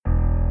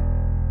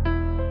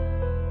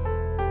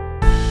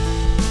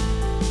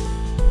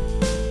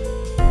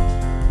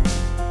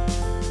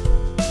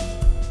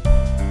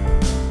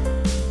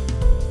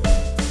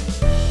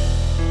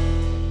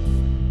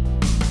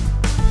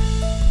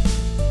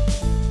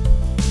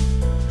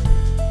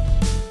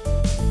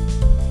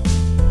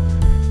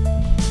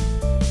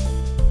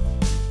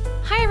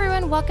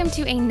welcome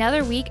to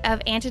another week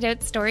of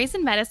Antidote Stories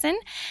in Medicine.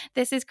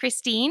 This is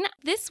Christine.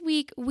 This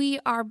week, we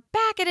are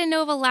back at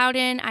Inova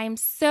Loudoun. I'm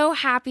so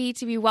happy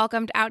to be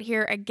welcomed out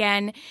here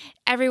again.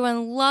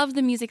 Everyone loved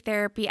the music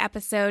therapy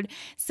episode.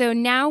 So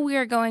now we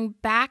are going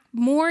back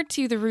more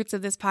to the roots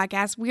of this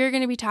podcast. We are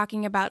going to be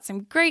talking about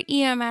some great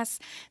EMS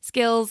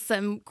skills,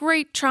 some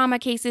great trauma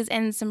cases,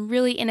 and some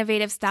really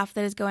innovative stuff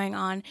that is going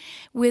on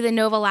with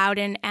Inova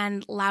Loudoun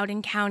and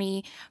Loudoun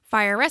County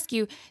Fire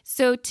Rescue.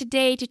 So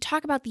today, to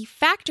talk about the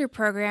FACTOR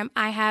program,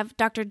 I have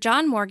Dr.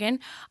 John Morgan,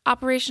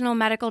 Operational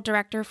Medical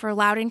Director for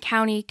Loudoun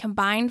County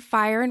Combined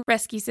Fire and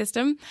Rescue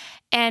System,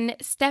 and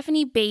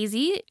Stephanie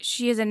Basie.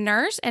 She is a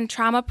nurse and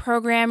trauma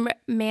program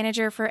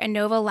manager for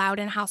Inova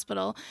Loudoun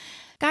Hospital.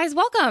 Guys,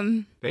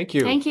 welcome. Thank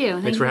you. Thank you.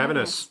 Thanks for having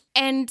us.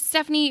 And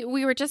Stephanie,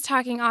 we were just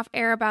talking off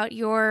air about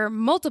your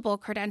multiple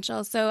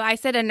credentials. So I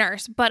said a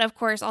nurse, but of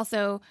course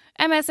also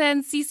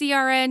MSN,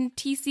 CCRN,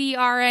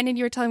 TCRN, and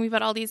you were telling me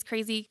about all these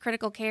crazy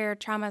critical care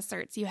trauma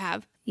certs you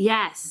have.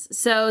 Yes.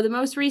 So the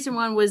most recent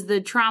one was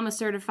the trauma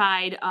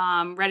certified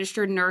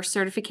registered nurse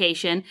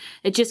certification.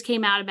 It just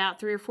came out about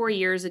 3 or 4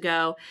 years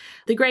ago.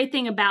 The great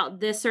thing about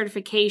this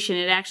certification,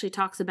 it actually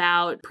talks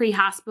about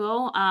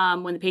pre-hospital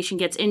when the patient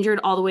gets injured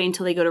all the way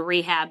until they go to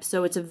rehab.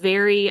 So it's a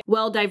very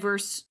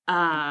well-diverse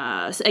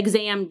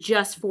exam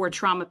just for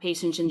trauma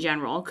patients in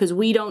general, because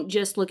we don't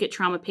just look at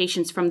trauma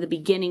patients from the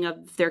beginning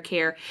of their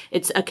care.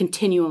 It's a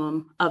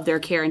continuum of their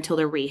care until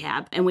their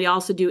rehab. And we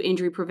also do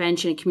injury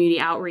prevention and community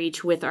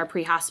outreach with our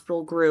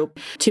pre-hospital group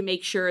to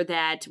make sure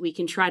that we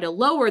can try to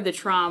lower the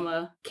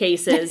trauma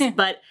cases,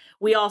 but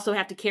we also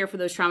have to care for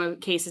those trauma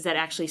cases that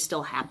actually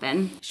still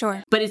happen.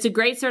 Sure. But it's a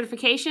great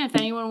certification. If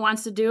anyone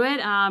wants to do it,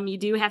 you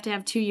do have to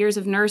have 2 years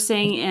of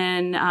nursing,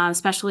 and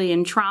especially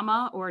in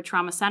trauma or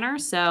trauma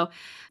centers. So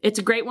it's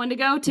a great one to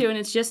go to, and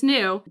it's just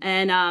new.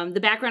 And the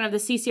background of the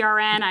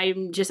CCRN,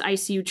 I'm just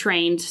ICU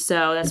trained,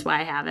 so that's why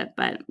I have it.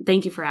 But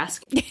thank you for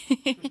asking.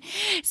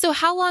 So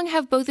how long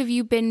have both of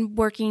you been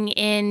working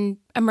in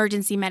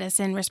emergency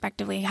medicine,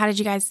 respectively? How did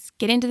you guys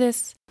get into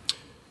this?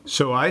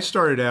 So I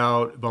started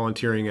out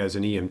volunteering as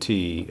an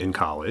EMT in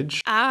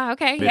college.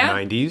 Okay.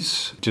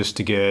 Mid-90s, just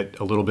to get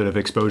a little bit of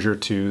exposure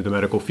to the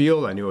medical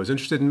field. I knew I was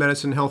interested in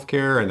medicine and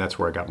healthcare, and that's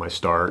where I got my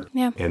start.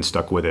 And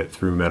stuck with it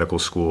through medical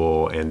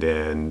school, and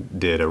then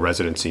did a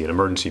residency in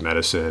emergency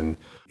medicine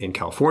in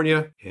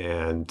California,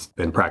 and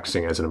been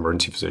practicing as an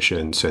emergency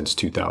physician since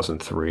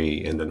 2003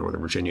 in the Northern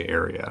Virginia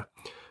area.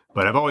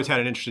 But I've always had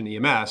an interest in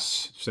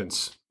EMS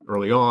since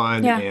early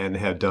on, and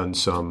have done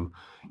some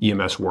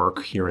EMS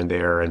work here and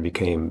there, and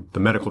became the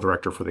medical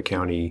director for the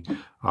county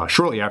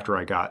shortly after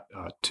I got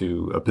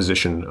to a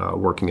position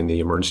working in the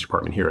emergency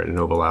department here at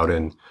Inova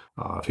Loudoun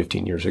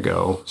 15 years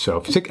ago.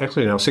 So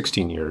actually now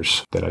 16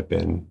 years that I've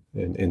been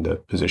in the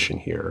position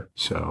here.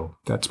 So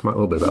that's a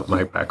little bit about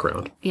my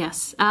background.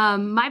 Yes.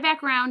 My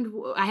background,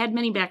 I had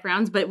many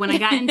backgrounds, but when I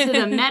got into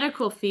the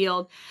medical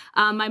field,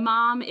 my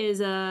mom is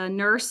a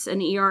nurse,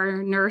 an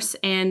ER nurse,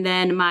 and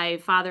then my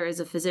father is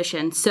a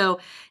physician. So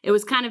it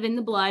was kind of in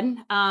the blood.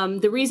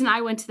 The reason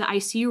I went to the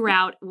ICU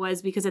route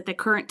was because at the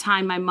current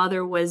time, my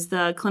mother was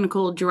the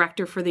clinical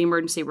director for the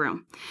emergency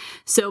room.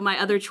 So my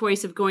other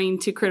choice of going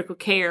to critical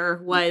care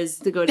was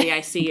to go to the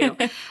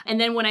ICU. And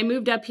then when I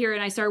moved up here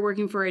and I started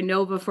working for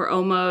Inova for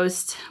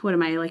almost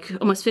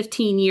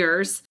 15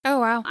 years. Oh,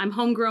 wow. I'm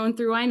homegrown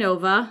through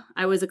Inova.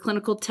 I was a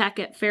clinical tech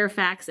at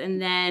Fairfax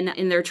and then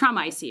in their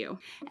trauma ICU.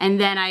 And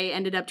then I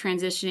ended up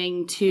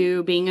transitioning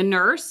to being a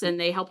nurse, and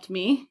they helped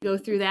me go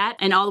through that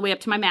and all the way up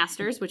to my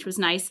master's, which was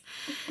nice.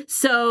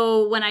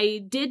 So when I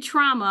did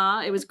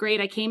trauma, it was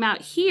great. I came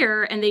out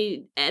here, and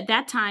at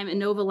that time,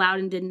 Inova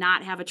Loudoun did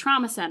not have a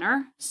trauma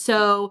center.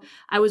 So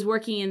I was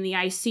working in the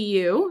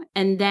ICU,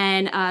 and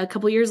then a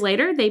couple years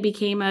later, they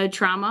became a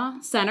trauma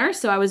center.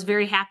 So I was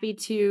very happy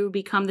to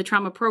become the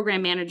trauma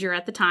program manager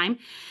at the time.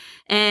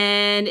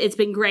 And it's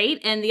been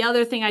great. And the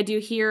other thing I do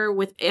here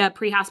with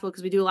pre-hospital,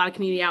 because we do a lot of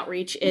community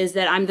outreach, is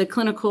that I'm the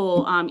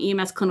clinical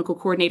EMS clinical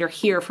coordinator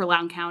here for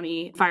Loudoun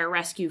County Fire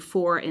Rescue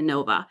for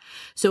Inova.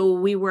 So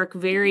we work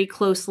very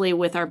closely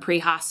with our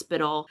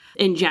pre-hospital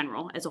in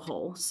general as a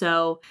whole.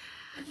 So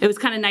it was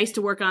kind of nice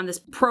to work on this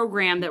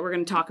program that we're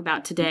going to talk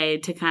about today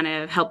to kind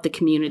of help the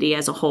community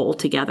as a whole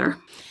together.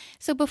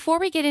 So before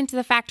we get into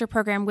the FACTOR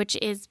program, which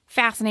is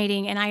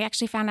fascinating, and I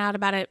actually found out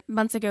about it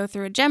months ago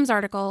through a GEMS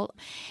article,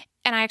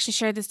 and I actually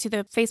shared this to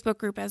the Facebook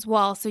group as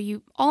well, so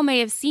you all may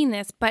have seen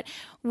this, but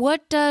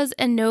what does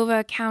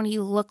Inova County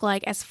look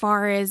like as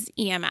far as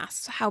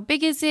EMS? How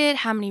big is it?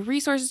 How many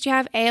resources do you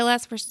have?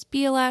 ALS versus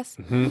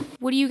BLS?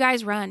 What do you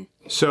guys run?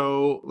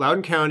 So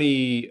Loudoun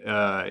County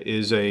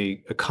is a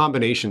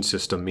combination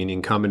system,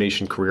 meaning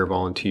combination career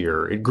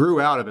volunteer. It grew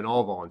out of an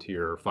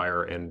all-volunteer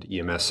fire and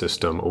EMS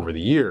system over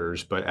the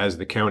years, but as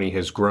the county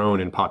has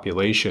grown in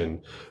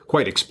population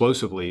quite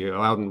explosively,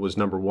 Loudoun was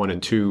number 1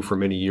 and 2 for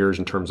many years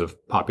in terms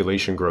of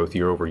population growth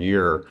year over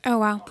year. Oh,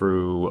 wow.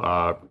 Through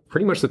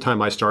pretty much the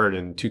time I started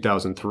in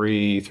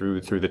 2003 through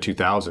the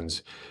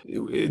 2000s.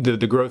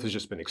 The growth has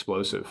just been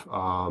explosive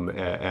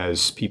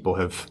as people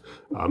have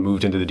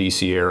moved into the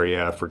DC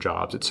area for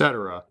jobs, et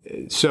cetera.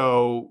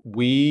 So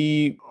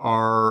we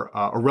are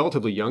a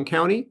relatively young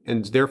county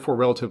and therefore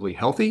relatively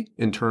healthy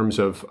in terms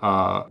of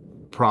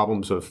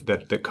problems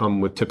that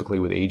come typically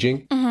with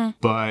aging.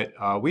 But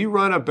we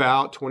run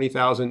about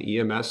 20,000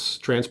 EMS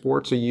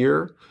transports a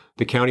year.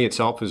 The county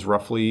itself is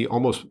right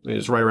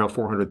around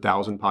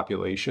 400,000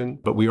 population,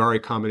 but we are a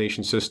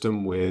combination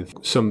system with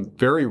some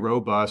very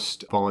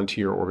robust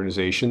volunteer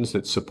organizations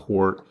that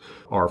support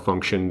our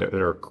function that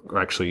are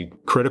actually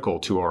critical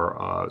to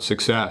our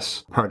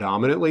success.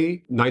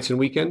 Predominantly nights and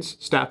weekends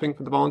staffing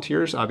for the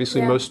volunteers.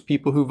 Obviously, most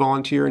people who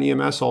volunteer in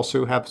EMS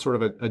also have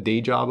sort of a day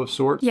job of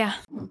sorts. Yeah.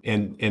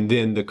 And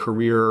then the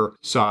career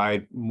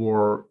side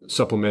more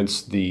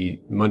supplements the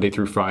Monday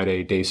through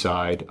Friday day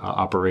side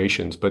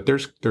operations. But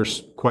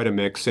there's quite a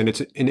mix. And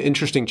it's an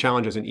interesting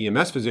challenge as an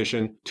EMS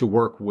physician to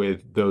work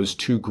with those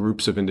two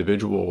groups of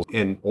individuals.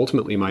 And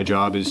ultimately, my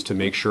job is to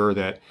make sure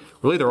that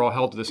really they're all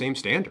held to the same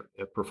standard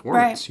of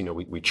performance.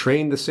 Right. We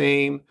train the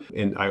same,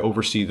 and I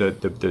oversee the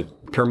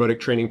paramedic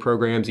training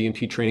programs,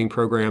 EMT training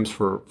programs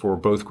for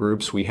both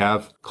groups. We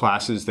have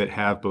classes that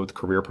have both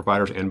career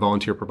providers and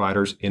volunteer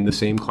providers in the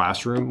same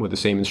classroom with the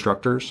same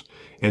instructors.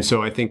 And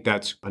so I think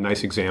that's a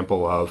nice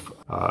example of,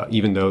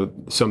 even though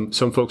some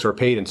folks are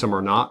paid and some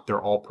are not,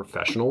 they're all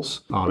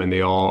professionals, and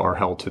they all are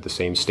held to the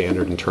same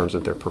standard in terms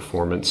of their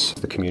performance.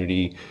 The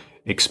community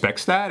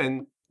expects that,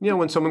 and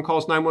when someone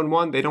calls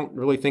 911, they don't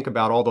really think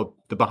about all the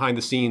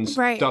behind-the-scenes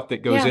stuff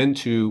that goes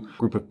into a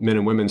group of men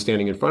and women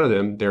standing in front of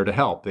them there to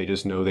help. They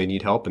just know they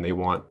need help, and they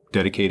want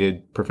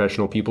dedicated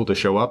professional people to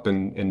show up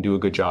and do a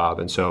good job.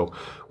 And so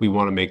we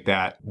want to make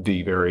that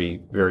be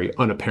very, very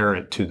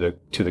unapparent to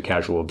the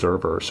casual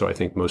observer. So I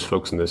think most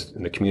folks in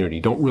the community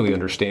don't really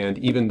understand,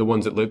 even the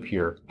ones that live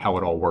here, how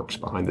it all works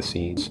behind the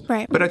scenes.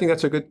 Right. But I think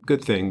that's a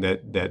good thing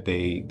that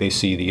they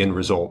see the end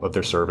result of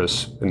their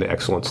service and the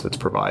excellence that's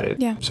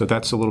provided. Yeah. So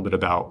that's a little bit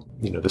about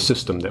the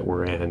system that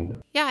we're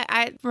in. Yeah,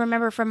 I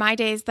remember from my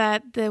days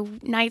that the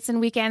nights and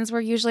weekends were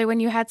usually when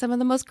you had some of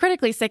the most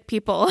critically sick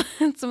people.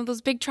 Some of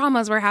those big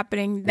traumas were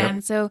happening then.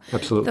 Yep, so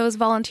absolutely. Those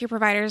volunteer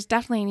providers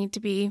definitely need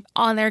to be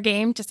on their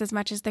game just as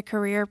much as the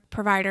career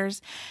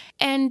providers.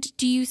 And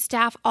do you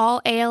staff all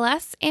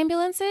ALS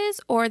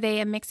ambulances, or are they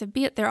a mix of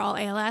they're all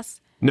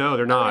ALS? No,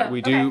 they're not.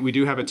 We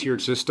do have a tiered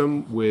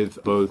system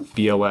with both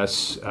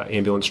BLS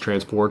ambulance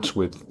transports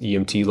with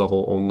EMT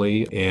level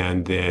only,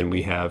 and then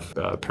we have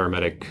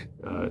paramedic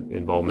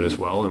involvement as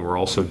well. And we're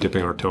also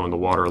dipping our toe in the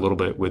water a little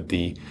bit with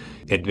the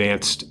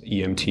advanced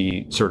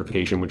EMT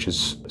certification, which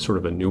is sort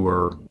of a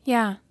newer...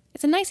 Yeah.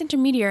 It's a nice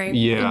intermediary.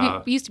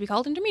 Yeah. It used to be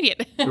called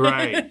intermediate.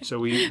 Right. So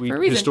we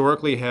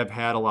historically have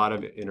had a lot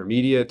of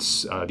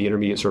intermediates. The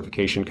intermediate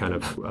certification kind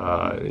of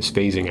is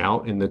phasing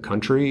out in the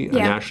country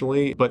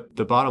nationally. But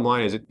the bottom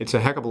line is it's a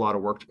heck of a lot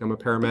of work to become a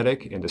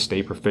paramedic and to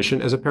stay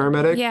proficient as a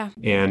paramedic. Yeah.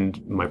 And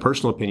my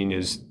personal opinion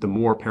is the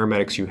more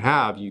paramedics you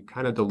have, you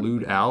kind of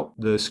dilute out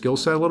the skill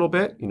set a little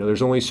bit.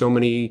 There's only so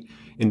many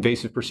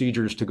invasive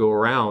procedures to go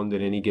around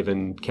in any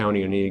given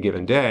county on any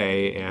given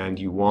day, and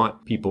you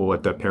want people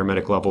at the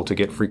paramedic level to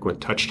get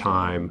frequent touch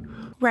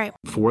time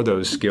for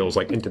those skills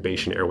like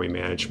intubation, airway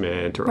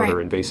management, or other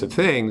invasive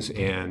things.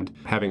 And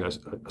having a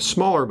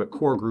smaller but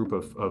core group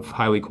of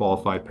highly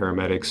qualified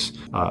paramedics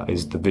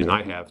is the vision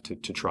I have to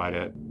try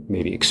to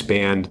maybe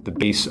expand the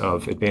base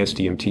of advanced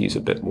EMTs a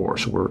bit more.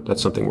 So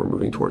that's something we're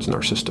moving towards in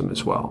our system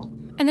as well.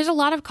 And there's a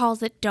lot of calls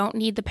that don't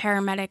need the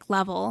paramedic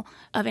level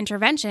of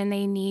intervention.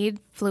 They need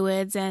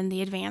fluids and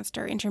the advanced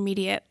or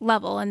intermediate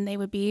level, and they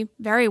would be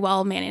very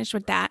well managed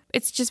with that.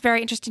 It's just very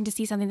interesting to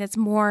see something that's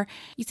more,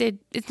 you said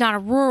it's not a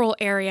rural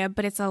area,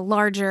 but it's a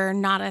larger,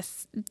 not a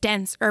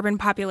dense urban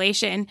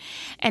population.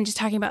 And just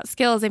talking about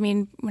skills, I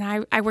mean,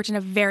 when I worked in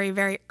a very,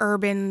 very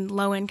urban,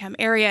 low-income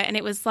area, and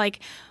it was like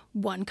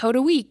one code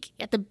a week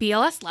at the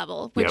BLS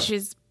level, which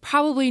is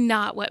probably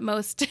not what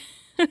most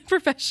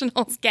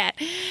professionals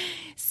get.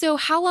 So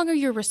how long are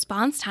your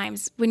response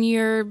times when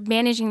you're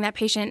managing that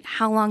patient?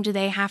 How long do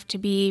they have to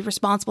be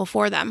responsible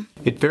for them?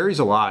 It varies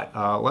a lot.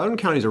 Loudoun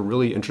County is a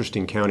really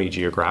interesting county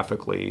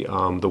geographically.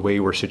 The way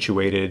we're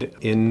situated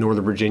in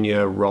Northern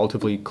Virginia,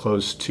 relatively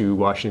close to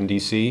Washington,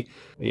 D.C.,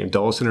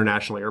 Dulles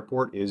International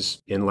Airport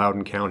is in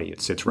Loudoun County.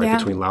 It sits right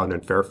between Loudoun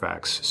and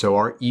Fairfax. So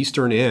our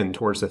eastern end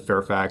towards the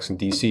Fairfax and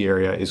D.C.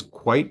 area is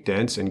quite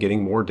dense and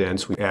getting more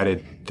dense. We've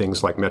added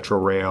things like Metro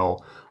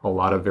Rail. A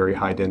lot of very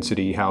high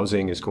density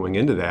housing is going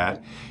into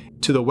that.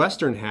 To the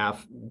western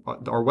half,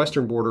 our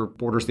western border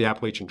borders the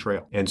Appalachian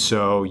Trail. And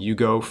so you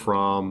go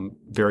from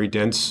very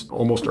dense,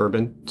 almost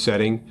urban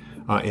setting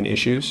and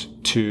issues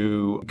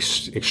to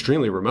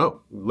extremely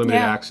remote, limited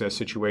access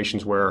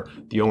situations where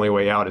the only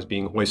way out is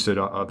being hoisted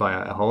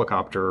via a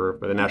helicopter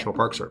by the National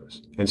Park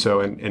Service. And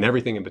so, and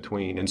everything in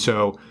between. And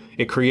so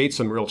it creates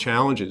some real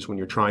challenges when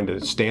you're trying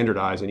to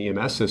standardize an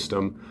EMS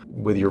system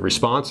with your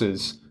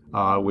responses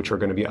which are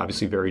going to be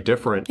obviously very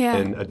different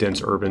in a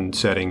dense urban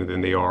setting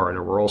than they are in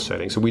a rural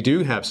setting. So we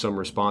do have some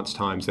response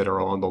times that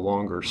are on the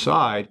longer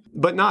side,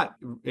 but not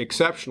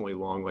exceptionally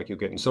long like you'll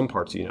get in some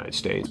parts of the United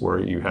States where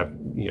you have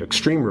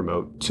extreme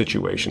remote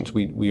situations.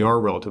 We are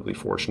relatively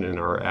fortunate in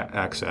our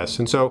access.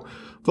 And so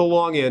the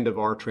long end of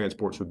our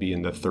transports would be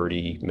in the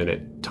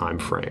 30-minute time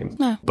frame.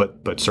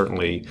 But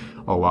certainly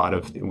a lot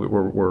of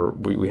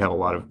we have a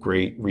lot of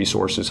great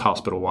resources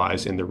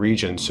hospital-wise in the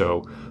region.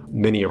 So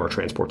many of our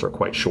transports are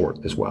quite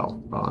short as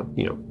well,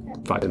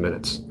 5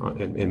 minutes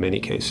in many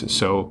cases.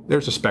 So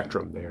there's a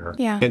spectrum there.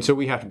 And so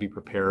we have to be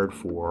prepared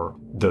for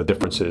the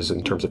differences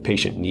in terms of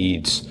patient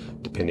needs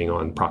depending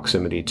on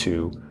proximity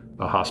to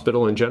a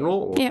hospital in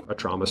general or a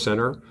trauma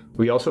center.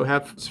 We also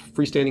have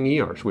freestanding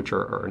ERs, which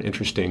are an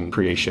interesting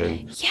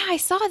creation. Yeah, I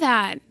saw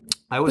that.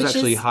 I was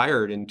actually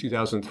hired in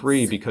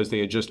 2003 because they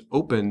had just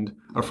opened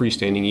a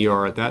freestanding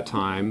ER at that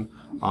time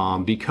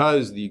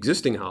because the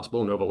existing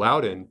hospital, Nova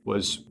Loudoun,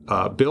 was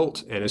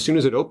built, and as soon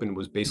as it opened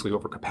was basically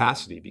over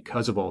capacity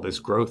because of all this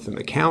growth in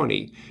the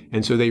county.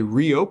 And so they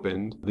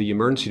reopened the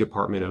emergency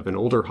department of an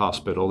older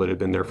hospital that had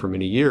been there for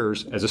many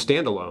years as a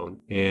standalone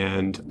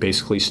and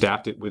basically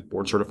staffed it with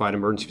board-certified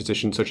emergency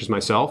physicians such as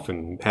myself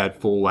and had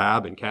full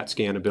lab and CAT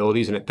scan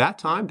abilities. And at that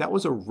time, that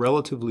was a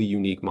relatively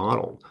unique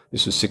model.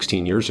 This was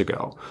 16 years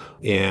ago.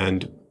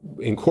 And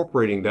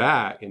incorporating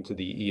that into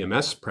the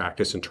EMS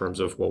practice in terms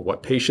of,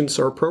 what patients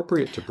are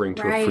appropriate to bring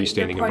to a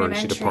freestanding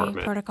emergency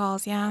department.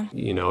 Protocols,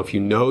 If you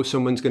know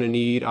someone's going to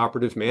need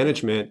operative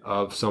management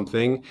of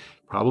something,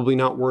 probably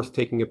not worth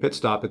taking a pit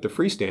stop at the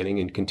freestanding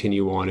and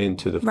continue on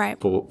into the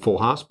full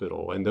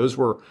hospital. And those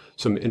were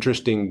some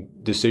interesting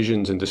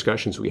decisions and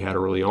discussions we had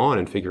early on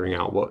in figuring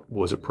out what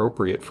was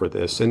appropriate for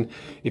this. And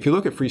if you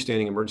look at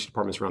freestanding emergency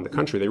departments around the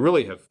country, they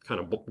really have kind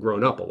of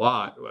grown up a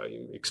lot,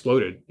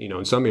 exploded,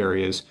 in some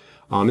areas.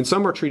 And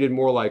some are treated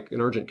more like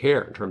an urgent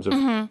care in terms of,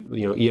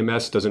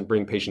 EMS doesn't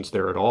bring patients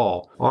there at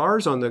all.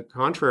 Ours, on the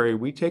contrary,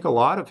 we take a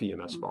lot of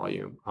EMS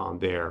volume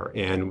there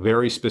and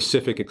very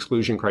specific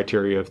exclusion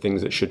criteria of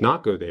things that should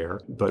not go there.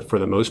 But for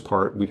the most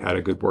part, we've had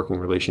a good working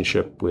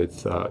relationship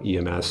with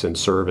EMS and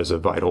serve as a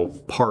vital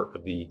part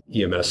of the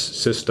EMS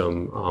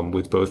system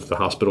with both the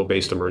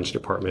hospital-based emergency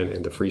department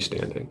and the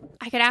freestanding.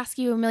 I could ask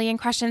you a million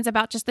questions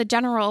about just the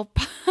general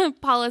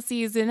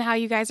policies and how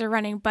you guys are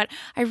running, but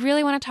I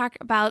really want to talk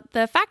about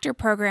the Factor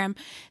program.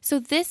 So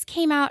this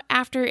came out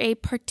after a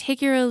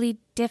particularly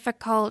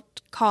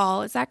difficult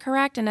call. Is that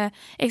correct? And a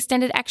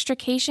extended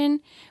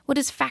extrication. What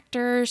does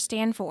Factor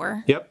stand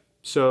for? Yep.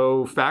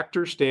 So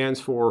Factor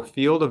stands for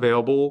Field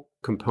Available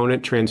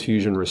Component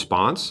Transfusion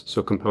Response.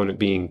 So component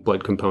being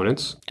blood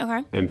components.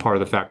 Okay. And part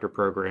of the Factor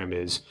program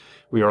is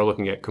we are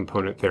looking at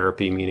component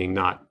therapy, meaning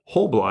not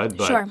whole blood,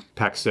 but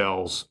packed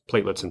cells,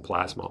 platelets, and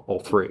plasma,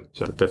 all three.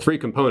 So the three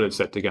components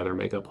that together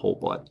make up whole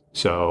blood.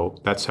 So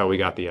that's how we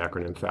got the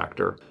acronym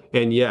Factor.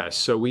 And yes,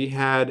 so we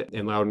had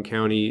in Loudoun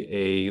County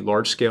a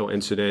large-scale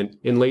incident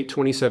in late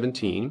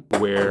 2017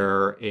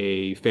 where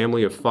a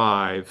family of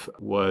 5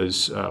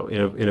 was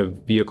in a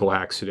vehicle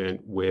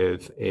accident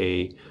with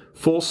a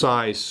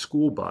full-size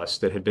school bus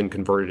that had been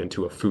converted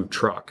into a food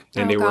truck.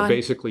 And they were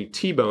basically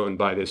T-boned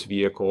by this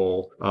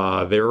vehicle.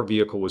 Their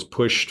vehicle was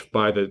pushed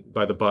by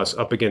the bus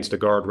up against a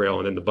guardrail,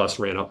 and then the bus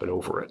ran up and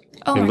over it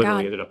and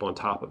literally ended up on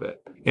top of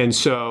it. And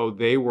so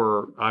they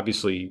were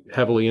obviously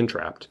heavily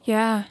entrapped.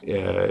 Yeah.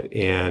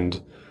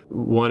 And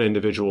one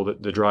individual,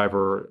 the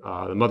driver,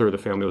 the mother of the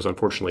family, was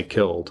unfortunately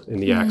killed in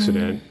the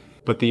accident.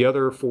 But the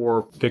other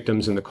 4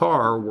 victims in the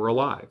car were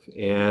alive.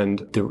 And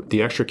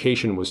the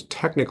extrication was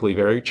technically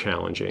very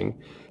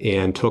challenging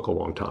and took a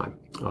long time.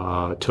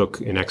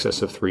 Took in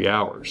excess of 3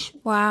 hours.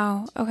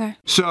 Wow. Okay.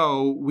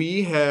 So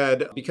we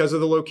had, because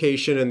of the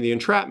location and the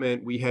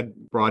entrapment, we had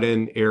brought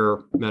in air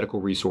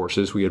medical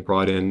resources. We had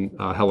brought in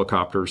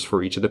helicopters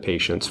for each of the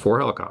patients. 4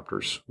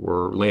 helicopters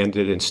were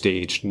landed and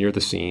staged near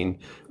the scene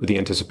with the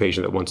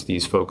anticipation that once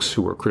these folks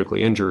who were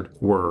critically injured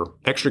were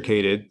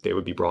extricated, they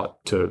would be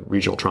brought to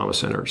regional trauma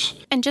centers.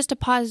 And just to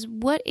pause,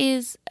 what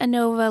is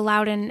Nova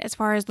Loudoun as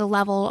far as the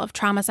level of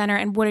trauma center,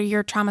 and what are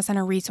your trauma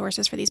center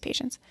resources for these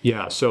patients?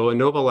 Yeah, so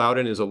Nova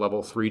Loudoun is a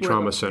level 3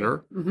 trauma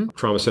center. Mm-hmm.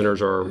 Trauma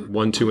centers are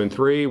 1, 2, and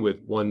 3,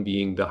 with 1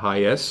 being the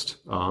highest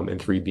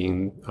and 3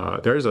 being,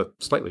 there's a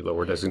slightly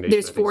lower designation.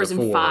 There's 4s and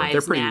 5s.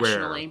 They're pretty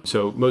nationally. Rare.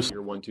 So most of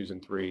your 1, 2s,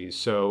 and 3s.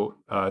 So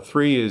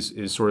 3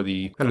 is sort of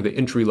the kind of the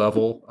entry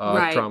level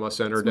trauma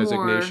center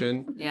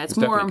designation. It's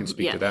more. Stephanie can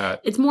speak to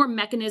that. It's more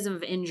mechanism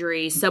of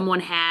injury.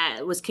 Someone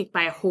was kicked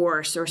by a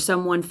horse, or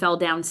someone fell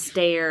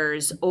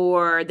downstairs,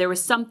 or there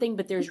was something,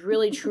 but there's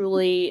really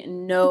truly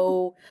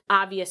no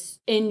obvious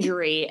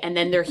injury, and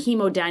then they're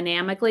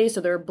hemodynamically,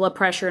 so their blood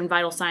pressure and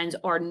vital signs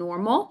are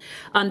normal.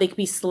 They can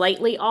be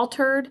slightly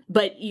altered,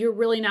 but you're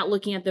really not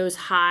looking at those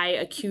high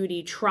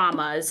acuity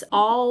traumas.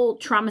 All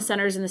trauma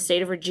centers in the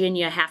state of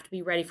Virginia have to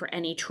be ready for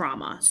any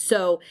trauma.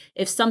 So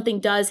if something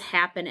does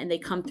happen and they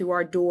come through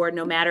our door,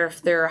 no matter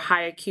if they're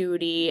high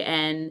acuity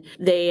and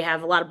they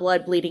have a lot of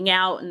blood bleeding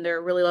out and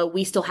they're really low,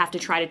 we still have to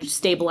try to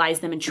stabilize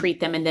them and treat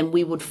them, and then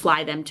we would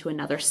fly them to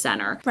another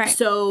center. Right.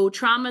 So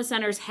trauma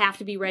centers have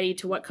to be ready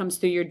to what comes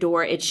through your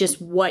door. It's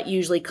just what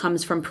usually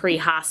comes from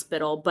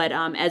pre-hospital. But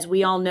as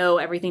we all know,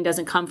 everything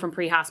doesn't come from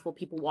pre-hospital.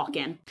 People walk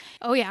in.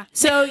 Oh, yeah.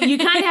 So you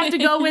kind of have to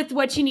go with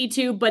what you need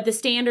to, but the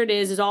standard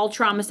is all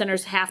trauma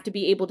centers have to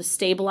be able to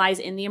stabilize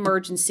in the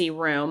emergency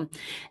room.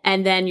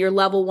 And then your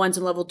level 1s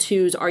and level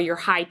 2s are your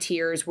high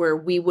tiers where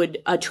we would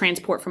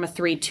transport from a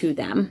 3 to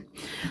them.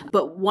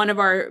 But one of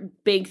our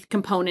big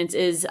components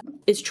is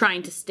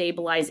trying to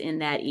stabilize in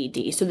that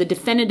ED. So the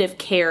definitive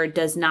care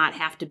does not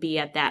have to be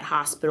at that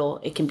hospital.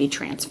 It can be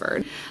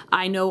transferred.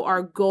 I know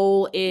our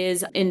goal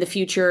is in the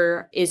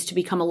future is to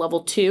become a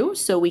level 2,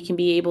 so we can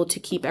be able to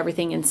keep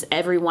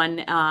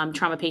everyone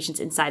trauma patients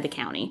inside the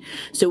county.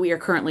 So we are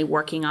currently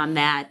working on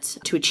that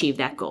to achieve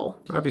that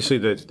goal. Obviously,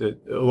 a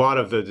lot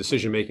of the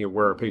decision making of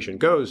where a patient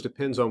goes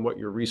depends on what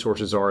your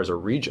resources are as a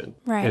region.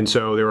 Right. And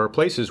so there are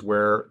places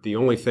where the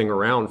only thing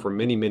around for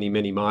many, many,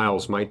 many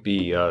miles might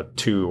be a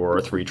 2 or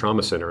a 3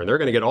 trauma center, and they're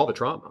going to get all the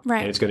trauma.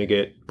 Right. And it's going to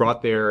get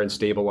brought there and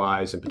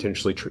stabilized and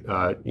potentially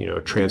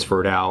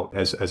transferred out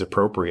as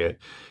appropriate.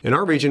 In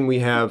our region,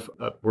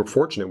 we're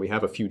fortunate. We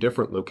have a few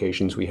different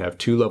locations. We have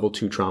 2 level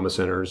 2 trauma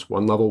centers,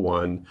 1 level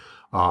 1.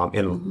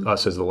 And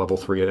us as the level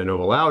 3 at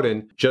Inova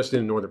Loudoun, just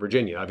in Northern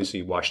Virginia.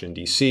 Obviously, Washington,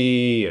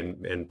 D.C.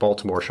 and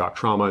Baltimore shock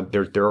trauma.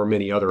 There are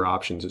many other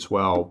options as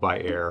well by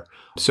air.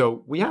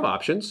 So we have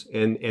options,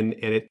 and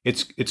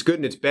it's good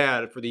and it's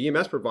bad. For the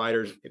EMS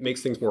providers, it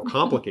makes things more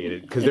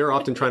complicated because they're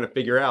often trying to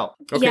figure out,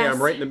 okay, Yes.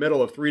 I'm right in the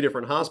middle of 3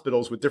 different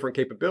hospitals with different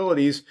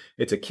capabilities.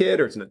 It's a kid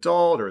or it's an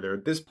adult or they're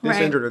this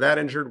Right. injured or that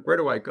injured. Where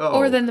do I go?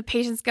 Or then the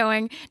patient's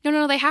going,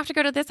 no, they have to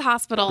go to this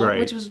hospital, Right.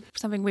 which was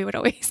something we would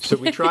always So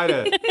we try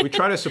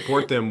to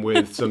support them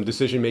with some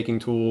decision-making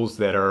tools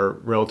that are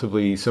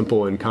relatively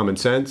simple and common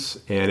sense.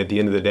 And at the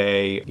end of the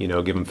day,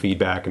 give them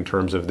feedback in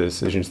terms of the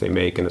decisions they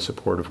make in a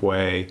supportive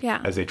way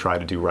as they try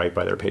to do right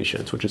by their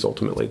patients, which is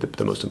ultimately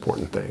the most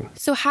important thing.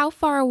 So how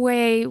far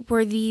away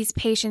were these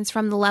patients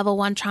from the level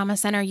 1 trauma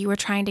center you were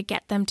trying to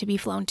get them to be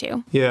flown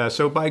to? Yeah,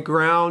 so by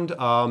ground,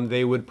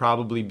 they would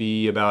probably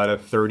be about a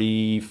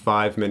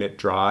 35-minute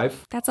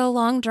drive. That's a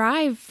long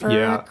drive for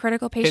a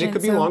critical patient. And it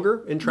could be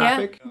longer in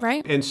traffic. Yeah,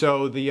 right. And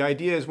so the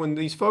idea is when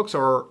these folks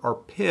are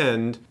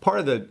pinned, part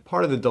of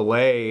the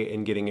delay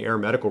in getting air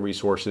medical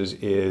resources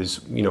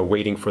is,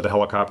 waiting for the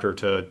helicopter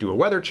to do a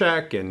weather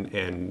check and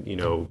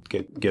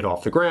get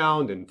off the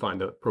ground and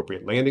find the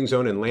appropriate landing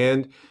zone and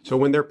land. So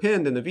when they're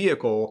pinned in the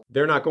vehicle,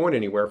 they're not going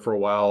anywhere for a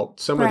while.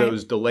 Some Right. of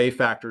those delay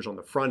factors on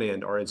the front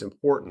end are as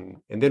important.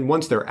 And then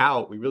once they're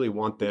out, we really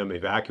want them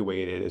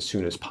evacuated as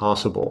soon as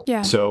possible.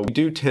 Yeah. So we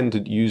do tend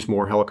to use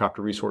more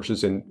helicopter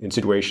resources in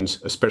situations,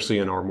 especially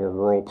in our more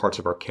rural parts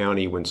of our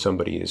county when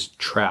somebody is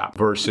trapped,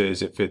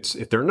 versus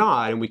if they're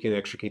not and we can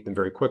extricate them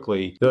very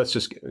quickly, let's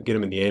just get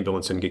them in the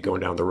ambulance and get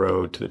going down the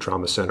road to the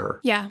trauma center.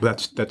 Yeah.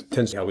 That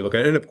tends to be how we look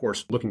at it. And of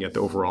course, looking at the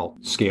overall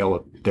scale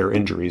of their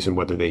injuries and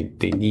whether they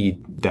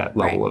need that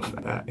level of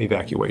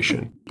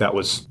evacuation. That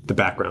was the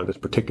background of this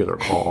particular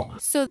call.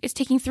 So it's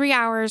taking 3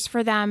 hours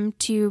for them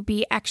to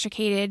be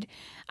extricated.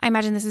 I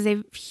imagine this is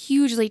a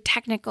hugely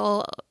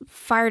technical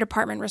fire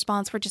department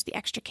response for just the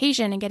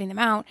extrication and getting them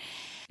out.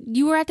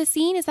 You were at the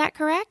scene, is that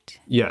correct?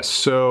 Yes.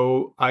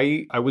 So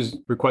I was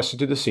requested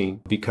to the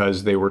scene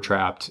because they were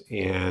trapped,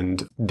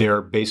 and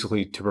they're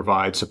basically to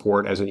provide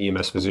support as an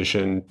EMS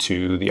physician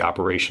to the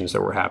operations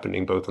that were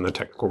happening, both on the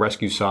technical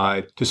rescue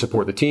side to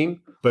support the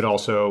team, but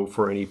also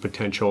for any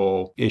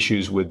potential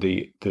issues with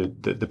the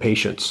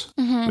patients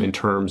in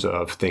terms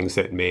of things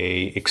that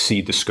may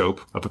exceed the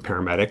scope of a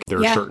paramedic.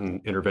 There are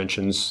certain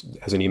interventions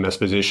as an EMS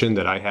physician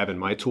that I have in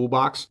my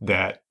toolbox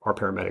that our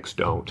paramedics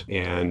don't.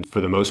 And for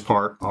the most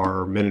part,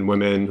 our men and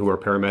women who are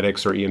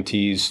paramedics or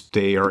EMTs,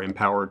 they are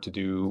empowered to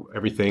do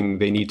everything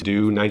they need to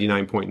do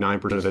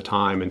 99.9% of the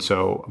time. And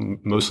so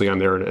mostly I'm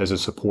there as a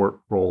support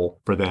role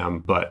for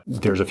them. But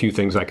there's a few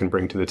things I can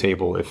bring to the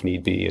table if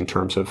need be in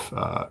terms of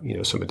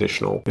some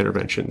additional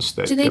interventions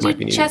that might be needed. Do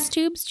they do chest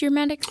tubes, do your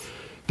medics?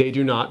 They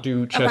do not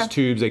do chest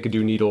tubes. They could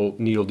do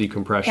needle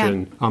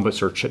decompression, but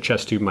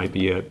chest tube might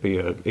be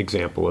a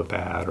example of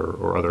that,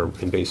 or other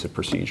invasive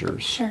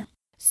procedures. Sure.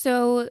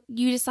 So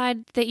you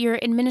decide that you're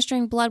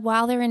administering blood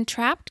while they're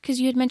entrapped because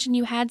you had mentioned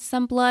you had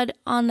some blood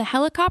on the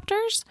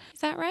helicopters. Is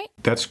that right?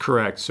 That's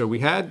correct. So we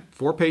had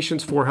 4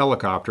 patients, 4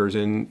 helicopters,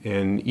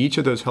 and each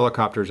of those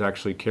helicopters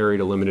actually carried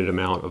a limited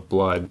amount of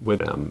blood with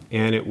them,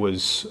 and it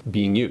was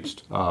being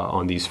used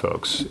on these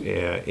folks.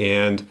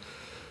 And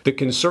The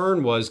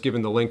concern was,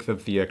 given the length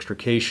of the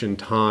extrication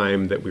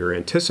time that we were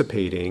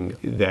anticipating,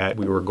 that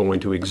we were going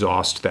to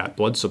exhaust that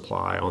blood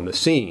supply on the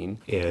scene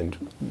and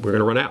we're going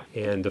to run out.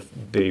 And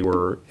they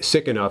were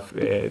sick enough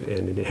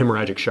and in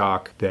hemorrhagic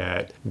shock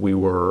that we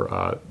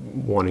were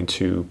wanting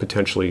to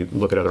potentially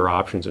look at other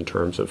options in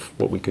terms of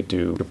what we could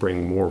do to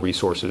bring more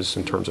resources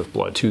in terms of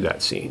blood to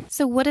that scene.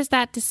 So what does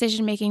that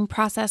decision-making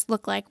process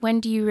look like? When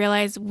do you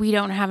realize we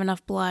don't have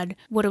enough blood?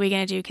 What are we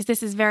going to do? Because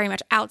this is very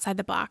much outside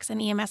the box,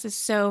 and EMS is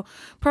so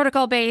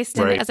protocol-based,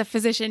 and as a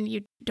physician,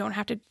 you don't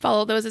have to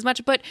follow those as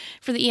much. But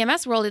for the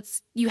EMS world,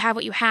 it's you have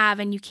what you have,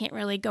 and you can't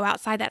really go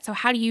outside that. So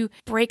how do you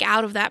break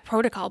out of that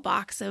protocol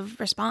box of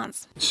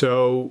response?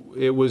 So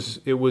it was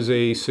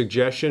a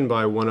suggestion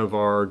by one of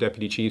our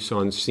deputy chiefs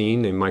on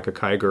scene named Micah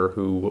Kiger,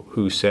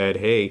 who said,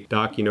 "Hey,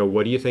 Doc,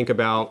 what do you think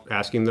about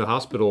asking the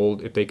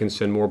hospital if they can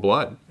send more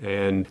blood?"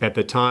 And at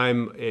the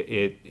time,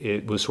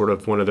 it was sort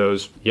of one of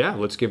those, yeah,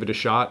 let's give it a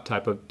shot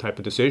type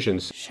of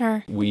decisions.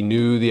 Sure. We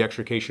knew the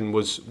extrication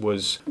was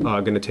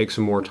going to take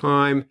some more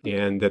time,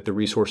 and that the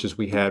resources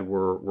we had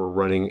were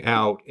running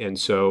out, and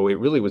so it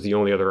really was the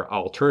only other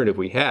alternative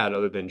we had,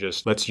 other than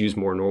just let's use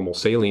more normal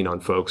saline on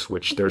folks,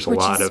 which there's a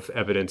lot of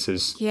evidence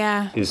is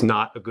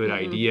not a good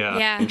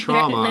idea in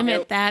trauma.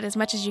 Limit that as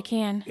much as you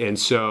can. And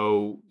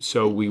so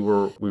we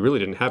really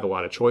didn't have a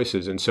lot of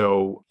choices, and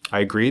so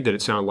I agreed that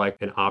it sounded like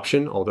an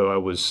option, although I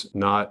was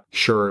not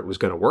sure it was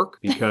going to work,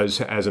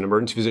 because as an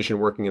emergency physician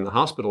working in the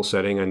hospital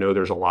setting, I know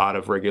there's a lot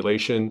of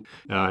regulation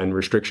and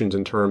restrictions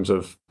in terms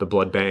of the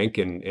blood bank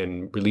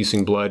and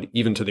releasing blood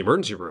even to the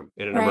emergency room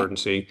in an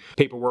emergency.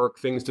 Paperwork,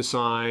 things to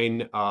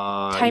sign,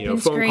 phone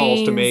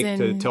calls to make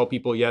to tell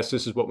people, yes,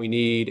 this is what we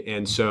need.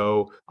 And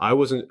so I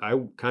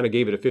kind of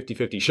gave it a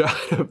 50-50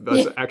 shot of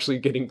us actually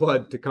getting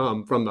blood to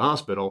come from the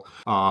hospital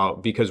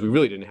because we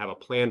really didn't have a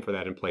plan for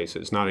that in place.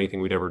 It's not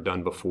anything we'd ever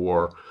done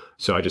before.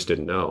 So I just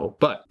didn't know.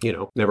 But,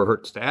 never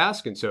hurts to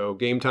ask. And so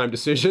game time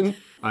decision,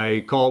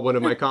 I called one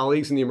of my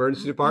colleagues in the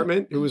emergency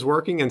department who was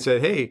working and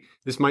said, "Hey,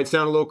 this might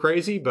sound a little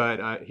crazy,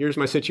 but here's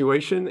my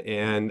situation.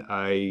 And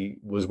I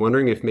was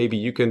wondering if maybe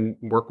you can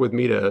work with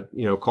me to,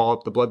 call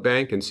up the blood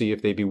bank and see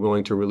if they'd be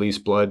willing to release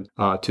blood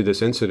to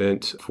this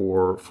incident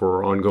for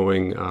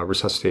ongoing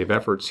resuscitative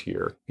efforts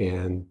here."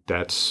 And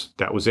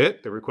that was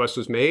it. The request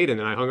was made. And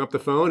then I hung up the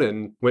phone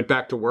and went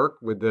back to work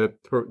with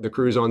the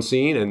crews on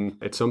scene. And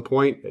at some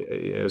point,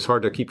 it was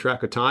hard to keep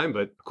track of time,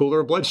 but a cooler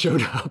of blood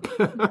showed up.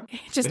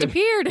 It just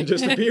appeared.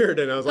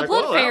 And I was like,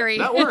 "Well,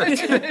 that worked."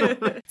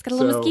 It's got a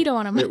little mosquito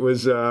on him. It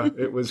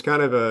was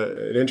kind of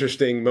an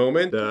interesting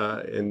moment,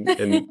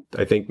 and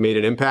I think made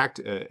an impact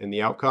in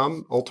the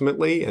outcome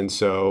ultimately. And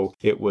so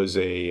it was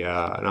an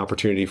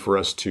opportunity for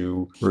us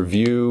to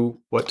review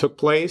what took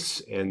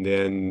place, and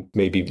then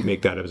maybe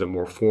make that as a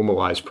more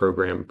formalized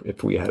program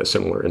if we had a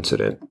similar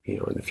incident,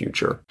 in the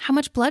future. How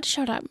much blood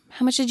showed up?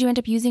 How much did you end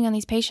up using on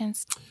these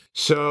patients?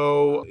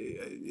 So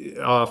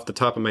off the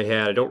top of my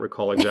head, I don't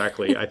recall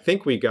exactly. I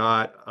think we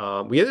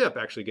ended up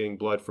actually getting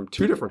blood from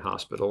 2 different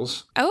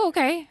hospitals. Oh,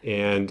 okay.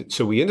 And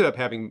so we ended up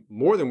having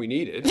more than we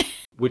needed,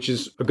 which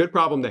is a good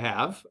problem to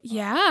have.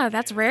 Yeah,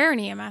 that's rare in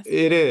EMS.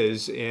 It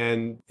is.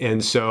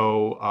 And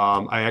so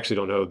I actually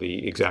don't know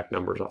the exact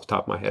numbers off the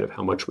top of my head of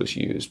how much was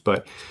used,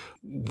 but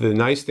the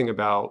nice thing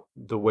about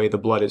the way the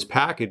blood is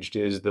packaged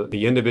is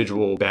the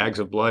individual bags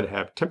of blood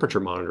have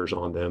temperature monitors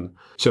on them,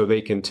 so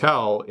they can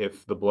tell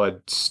if the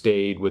blood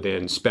stayed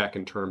within spec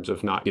in terms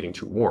of not getting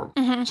too warm.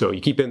 Mm-hmm. So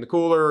you keep it in the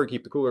cooler,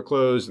 keep the cooler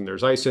closed, and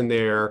there's ice in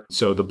there.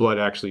 So the blood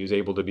actually is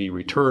able to be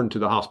returned to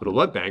the hospital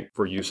blood bank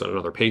for use on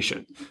another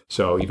patient.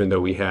 So even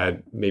though we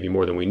had maybe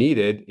more than we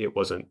needed, it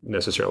wasn't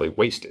necessarily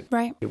wasted.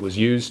 Right. It was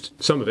used,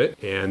 some of it,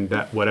 and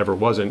that whatever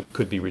wasn't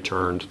could be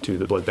returned to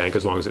the blood bank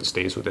as long as it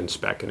stays within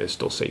spec and is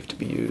still safe to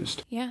be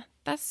used. Yeah,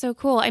 that's so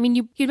cool. I mean,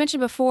 you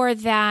mentioned before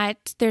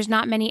that there's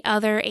not many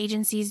other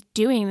agencies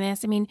doing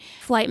this. I mean,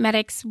 flight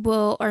medics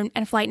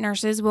and flight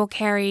nurses will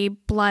carry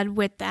blood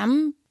with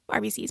them.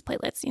 RBCs,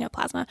 platelets,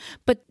 plasma,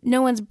 but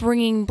no one's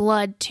bringing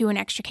blood to an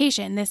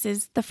extrication. This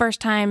is the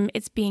first time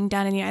it's being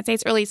done in the United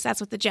States, or at least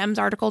that's what the GEMS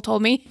article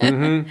told me.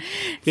 Mm-hmm.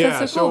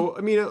 Yeah, so cool.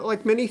 I mean,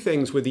 like many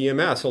things with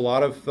EMS, a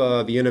lot of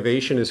the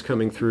innovation is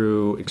coming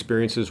through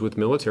experiences with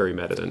military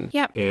medicine.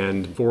 Yep.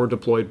 And forward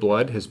deployed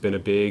blood has been a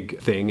big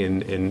thing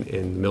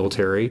in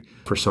military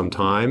for some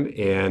time,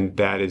 and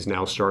that is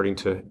now starting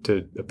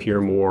to appear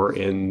more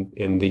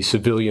in the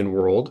civilian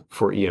world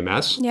for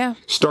EMS. Yeah.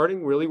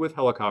 Starting really with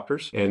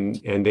helicopters,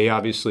 and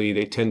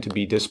they tend to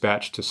be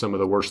dispatched to some of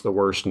the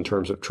worst in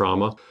terms of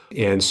trauma.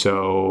 And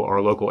so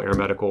our local air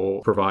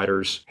medical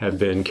providers have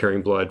been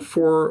carrying blood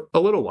for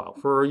a little while,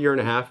 for a year and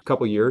a half, a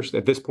couple of years.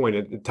 At this point,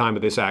 at the time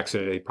of this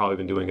accident, they've probably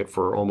been doing it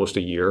for almost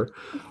a year.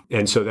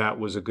 And so that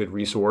was a good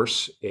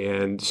resource.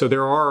 And so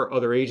there are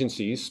other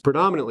agencies,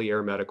 predominantly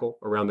air medical,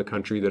 around the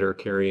country that are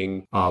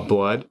carrying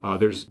blood.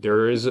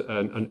 There is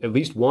at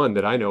least one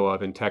that I know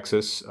of in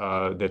Texas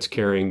that's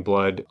carrying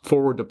blood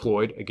forward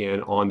deployed,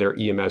 again, on their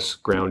EMS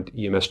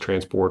EMS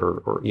transport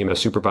or EMS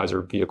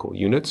supervisor vehicle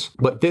units.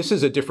 But this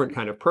is a different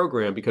kind of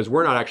program because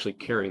we're not actually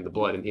carrying the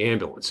blood in the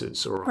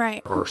ambulances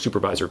or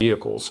supervisor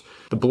vehicles.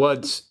 The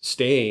blood's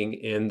staying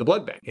in the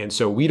blood bank. And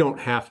so we don't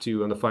have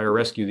to, on the fire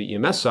rescue, the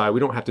EMS side, we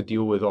don't have to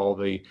deal with all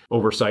the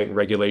oversight and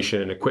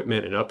regulation and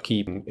equipment and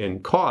upkeep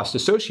and cost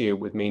associated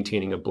with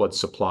maintaining a blood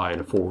supply in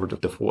a forward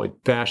deployed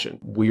fashion.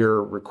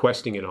 We're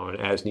requesting it on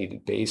an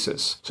as-needed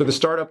basis. So the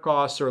startup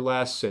costs are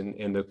less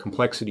and the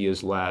complexity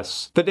is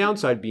less. The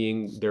downside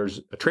being there's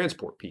a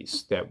transport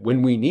piece that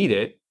when we need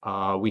it,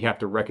 we have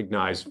to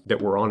recognize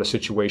that we're on a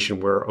situation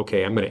where,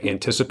 okay, I'm going to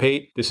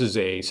anticipate this is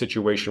a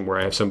situation where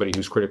I have somebody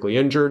who's critically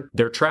injured.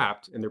 They're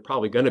trapped, and they're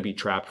probably going to be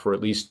trapped for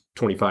at least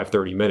 25,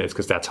 30 minutes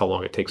because that's how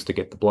long it takes to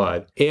get the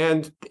blood.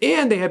 And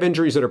they have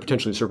injuries that are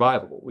potentially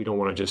survivable. We don't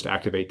want to just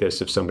activate this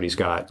if somebody's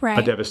got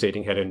a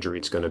devastating head injury,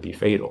 it's going to be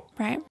fatal.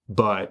 Right.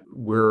 But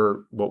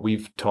what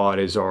we've taught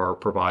is our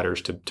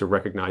providers to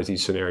recognize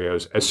these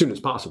scenarios as soon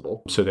as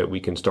possible so that we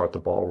can start the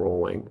ball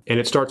rolling. And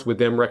it starts with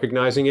them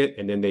recognizing it,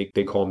 and then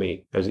they call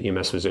me as an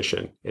EMS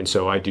physician. And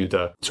so I do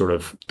the sort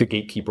of the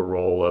gatekeeper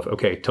role of,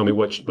 okay, tell me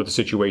what the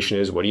situation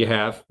is. What do you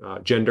have?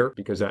 Gender,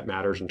 because that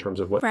matters in terms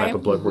of what type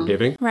of blood we're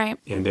giving. Right.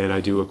 And then I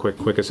do a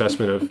quick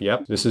assessment of,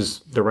 yep, this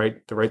is the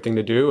right thing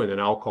to do. And then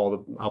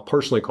I'll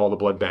personally call the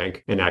blood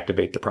bank and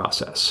activate the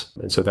process.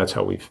 And so that's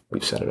how we've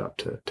set it up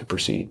to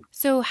proceed.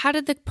 So how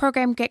did the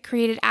program get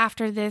created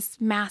after this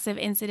massive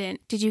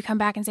incident? Did you come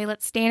back and say,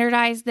 let's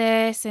standardize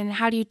this? And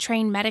how do you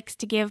train medics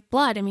to give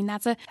blood? I mean,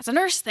 that's a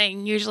nurse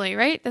thing usually,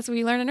 right? That's what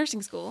we learn in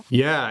nursing school.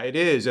 Yeah, it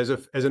is. As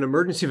an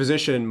emergency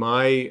physician,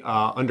 my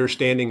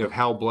understanding of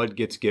how blood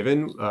gets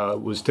given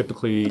was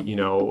typically,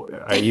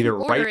 I either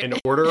write an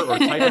order or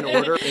type an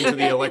order into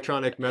the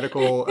electronic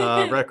medical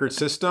record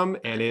system,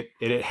 and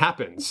it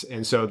happens.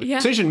 And so the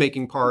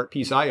decision-making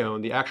piece I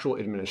own, the actual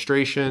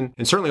administration,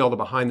 and certainly all the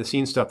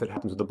behind-the-scenes stuff that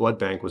happens with the blood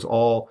bank was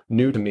all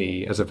new to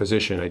me as a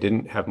physician. I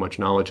didn't have much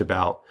knowledge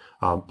about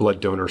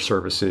blood donor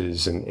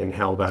services and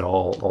how that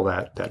all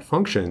that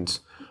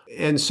functions.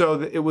 And so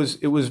it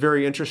was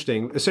very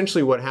interesting.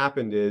 Essentially what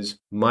happened is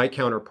my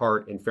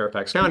counterpart in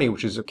Fairfax County,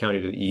 which is a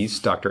county to the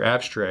east, Dr.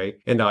 Avstray,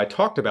 and I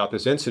talked about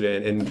this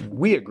incident, and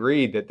we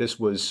agreed that this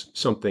was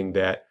something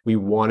that we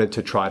wanted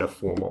to try to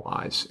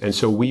formalize. And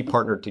so we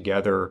partnered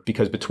together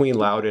because between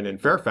Loudoun and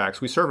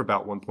Fairfax, we serve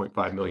about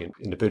 1.5 million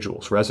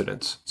individuals,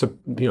 residents. It's a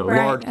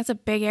large that's a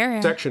big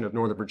area section of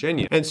Northern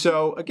Virginia. And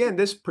so again,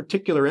 this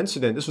particular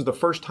incident, this was the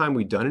first time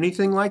we'd done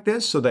anything like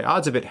this. So the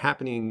odds of it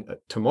happening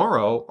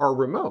tomorrow are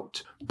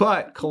remote.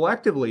 But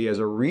collectively, as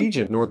a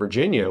region of North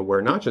Virginia,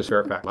 where not just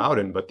Fairfax,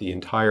 Loudoun, but the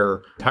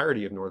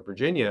entirety of North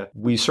Virginia,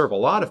 we serve a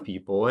lot of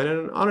people.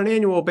 And on an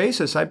annual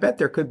basis, I bet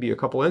there could be a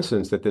couple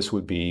incidents that this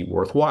would be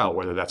worthwhile,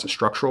 whether that's a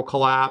structural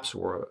collapse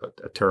or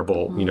a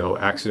terrible,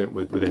 accident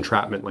with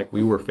entrapment like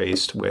we were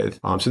faced with.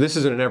 So this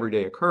isn't an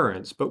everyday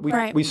occurrence, but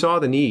we saw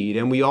the need,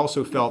 and we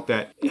also felt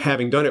that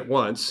having done it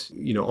once,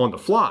 on the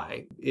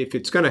fly, if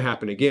it's going to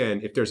happen again,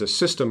 if there's a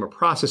system or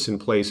process in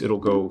place, it'll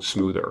go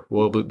smoother.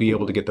 We'll be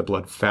able to get the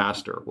blood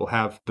faster. We'll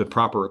have the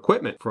proper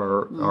equipment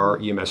for our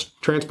EMS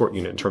transport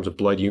unit in terms of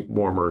blood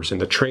warmers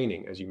and the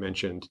training, as you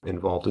mentioned,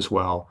 involved as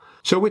well.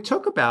 So it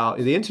took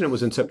the incident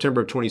was in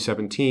September of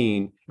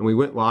 2017, and we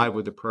went live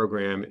with the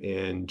program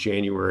in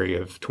January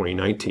of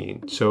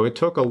 2019. So it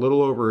took a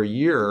little over a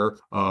year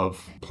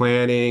of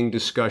planning,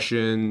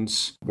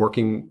 discussions,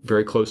 working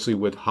very closely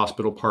with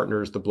hospital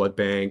partners, the blood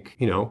bank,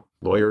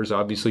 lawyers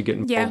obviously get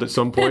involved at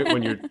some point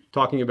when you're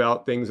talking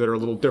about things that are a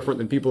little different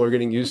than people are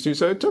getting used to.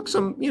 So it took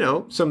some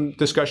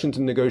discussions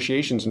and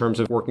negotiations in terms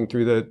of working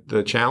through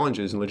the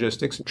challenges and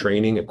logistics and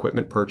training,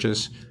 equipment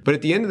purchase. But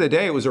at the end of the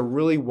day, it was a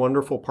really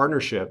wonderful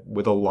partnership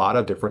with a lot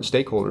of different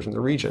stakeholders in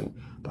the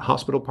region. The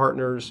hospital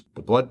partners,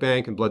 the blood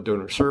bank and blood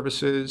donor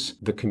services,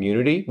 the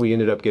community. We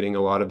ended up getting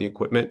a lot of the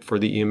equipment for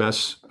the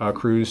EMS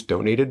crews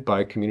donated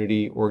by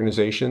community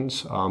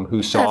organizations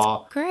who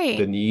saw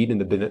the need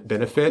and the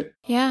benefit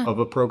of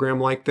a program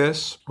like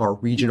this. Our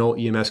regional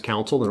EMS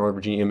council, the Northern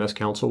Virginia EMS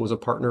Council, was a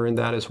partner in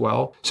that as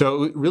well.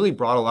 So it really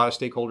brought a lot of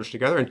stakeholders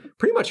together, and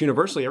pretty much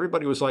universally,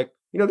 everybody was like,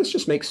 this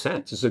just makes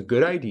sense. It's a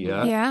good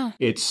idea. Yeah.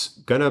 It's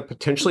going to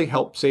potentially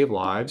help save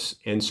lives.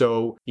 And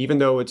so even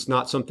though it's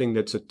not something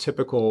that's a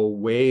typical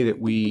way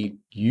that we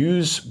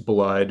use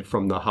blood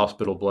from the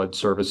hospital blood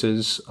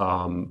services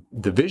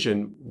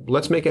division,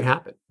 let's make it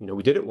happen.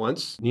 We did it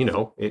once,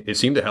 it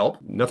seemed to help.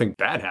 Nothing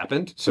bad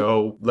happened.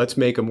 So let's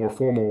make a more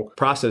formal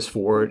process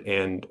for it.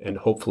 And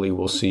hopefully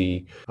we'll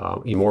see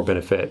more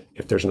benefit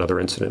if there's another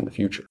incident in the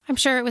future. I'm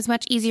sure it was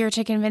much easier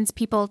to convince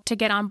people to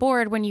get on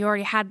board when you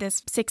already had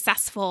this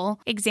successful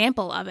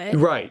example of it.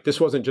 Right.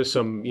 This wasn't just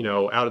some,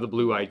 out of the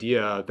blue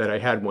idea that I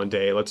had one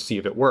day. Let's see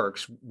if it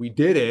works. We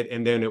did it.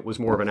 And then it was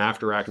more of an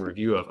after act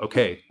review of,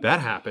 okay, that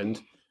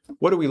happened.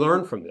 What do we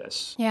learn from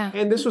this? Yeah.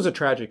 And this was a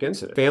tragic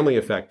incident. Family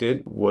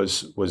affected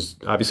was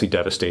obviously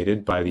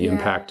devastated by the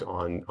impact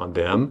on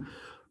them.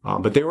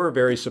 But they were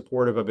very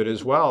supportive of it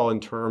as well in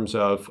terms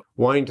of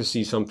wanting to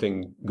see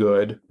something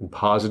good and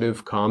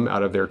positive come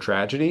out of their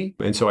tragedy.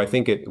 And so I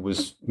think it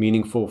was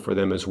meaningful for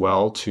them as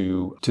well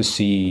to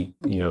see,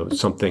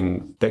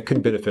 something that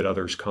could benefit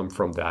others come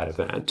from that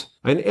event.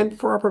 And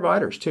for our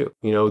providers too.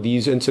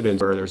 These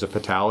incidents where there's a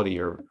fatality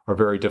are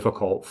very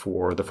difficult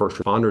for the first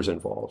responders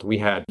involved. We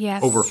had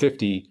over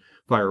 50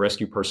 fire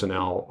rescue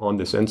personnel on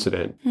this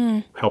incident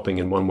helping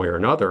in one way or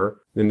another.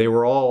 And they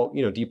were all,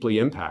 deeply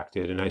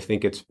impacted. And I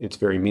think it's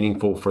very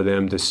meaningful for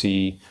them to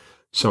see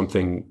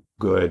something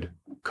good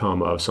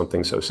come of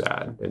something so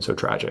sad and so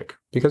tragic.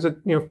 Because,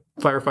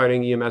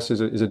 firefighting EMS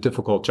is a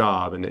difficult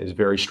job and is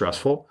very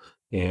stressful.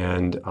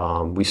 And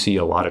we see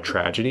a lot of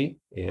tragedy,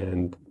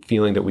 and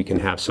feeling that we can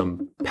have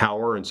some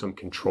power and some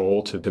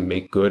control to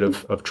make good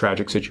of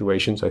tragic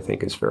situations, I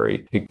think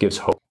it gives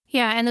hope.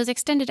 Yeah, and those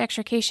extended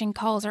extrication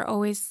calls are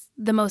always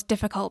the most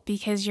difficult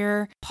because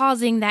you're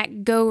pausing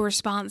that go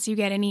response you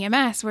get in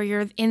EMS where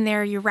you're in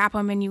there, you wrap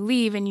them and you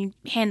leave and you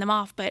hand them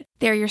off. But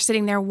there you're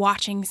sitting there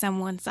watching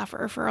someone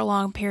suffer for a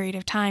long period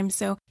of time.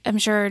 So I'm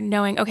sure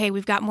knowing, okay,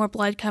 we've got more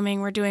blood coming,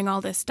 we're doing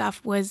all this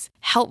stuff was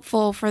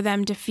helpful for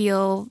them to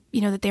feel,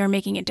 that they were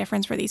making a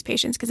difference for these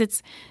patients because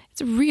it's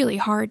really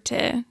hard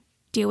to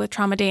deal with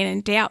trauma day in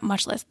and day out,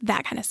 much less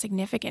that kind of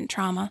significant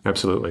trauma.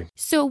 Absolutely.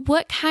 So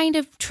what kind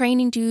of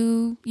training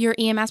do your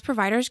EMS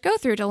providers go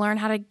through to learn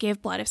how to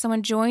give blood? If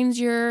someone joins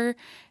your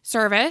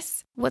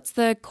service, what's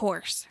the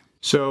course?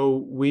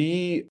 So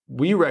I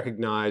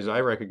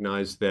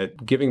recognize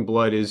that giving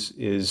blood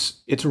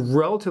it's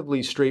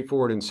relatively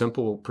straightforward and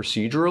simple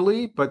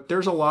procedurally, but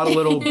there's a lot of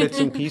little bits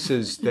and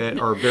pieces that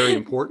are very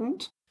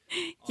important.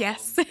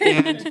 Yes.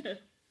 And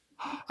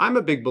I'm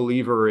a big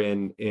believer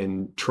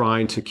in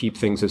trying to keep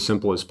things as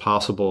simple as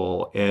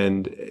possible.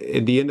 And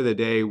at the end of the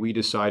day, we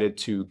decided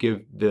to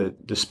give the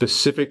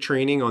specific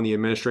training on the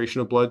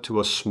administration of blood to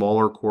a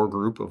smaller core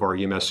group of our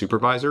EMS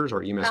supervisors,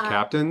 our EMS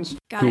captains,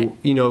 who,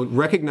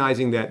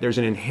 recognizing that there's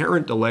an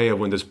inherent delay of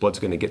when this blood's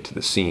going to get to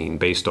the scene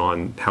based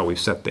on how we've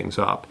set things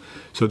up.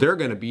 So they're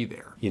going to be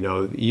there,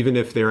 even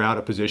if they're out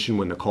of position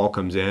when the call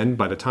comes in,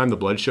 by the time the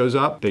blood shows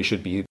up, they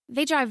should be.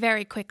 They drive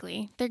very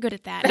quickly. They're good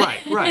at that.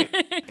 Right.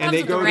 And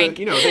they go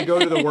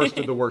to the worst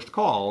of the worst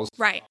calls.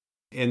 Right.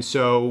 And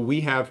so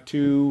we have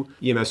 2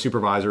 EMS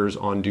supervisors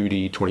on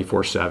duty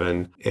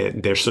 24/7.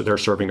 And they're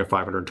serving a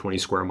 520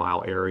 square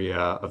mile area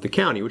of the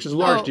county, which is a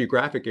large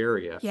geographic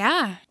area.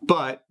 Yeah.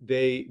 But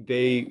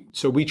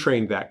so we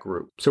trained that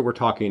group. So we're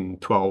talking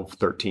 12,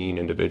 13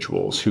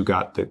 individuals who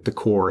got the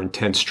core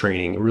intense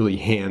training, really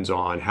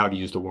hands-on, how to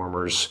use the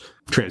warmers,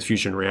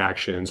 transfusion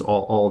reactions,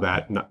 all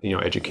that,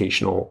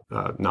 educational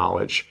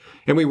knowledge.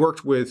 And we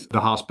worked with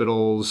the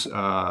hospitals,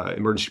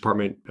 emergency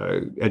department,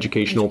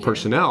 educational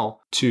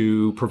personnel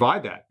to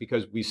provide that,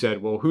 because we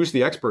said, well, who's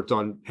the experts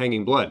on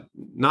hanging blood?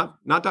 Not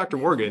Dr.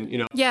 Morgan,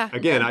 Yeah.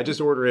 Again, I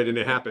just order it and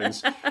it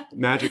happens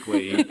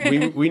magically.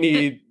 We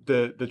need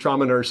the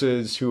trauma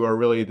nurses who are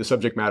really the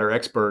subject matter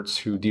experts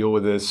who deal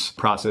with this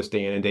process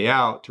day in and day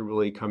out to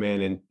really come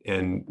in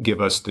and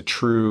give us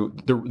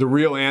the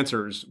real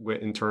answers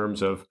in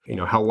terms of,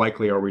 how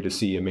likely are we to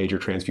see a major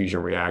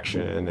transfusion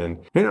reaction?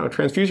 And,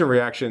 transfusion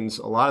reactions,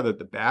 a lot of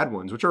the bad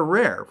ones, which are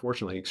rare,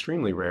 fortunately,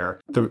 extremely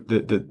rare,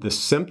 the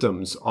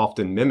symptoms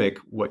often mimic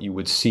what you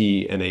would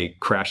see in a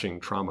crashing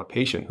trauma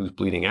patient who's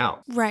bleeding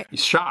out. Right.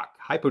 Shock,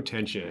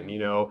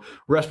 hypotension,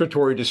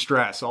 respiratory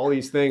distress, all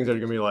these things that are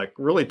going to be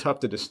really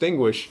tough to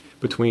distinguish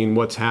between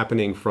what's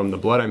happening from the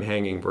blood I'm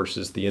hanging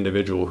versus the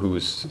individual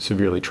who's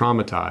severely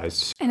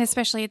traumatized. And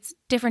especially it's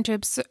different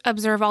to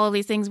observe all of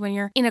these things when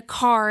you're in a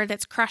car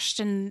that's crushed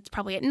and it's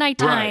probably at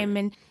nighttime,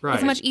 and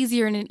it's much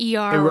easier in an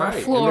ER or a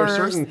floor. And there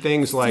are certain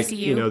things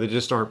CCU. that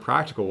just aren't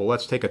practical. Well,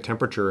 let's take a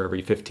temperature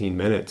every 15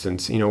 minutes, and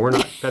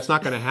that's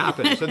not going to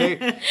happen. So I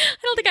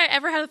don't think I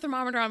ever had a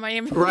thermometer on my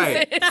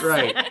ambulance.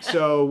 Right.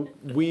 So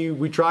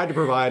we tried to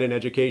provide an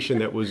education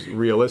that was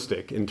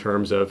realistic in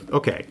terms of,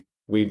 okay,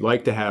 we'd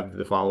like to have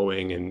the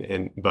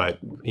following, but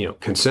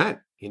consent.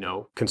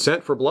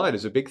 Consent for blood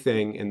is a big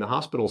thing in the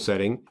hospital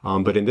setting.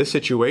 But in this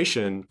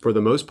situation, for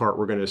the most part,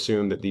 we're going to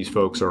assume that these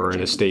folks are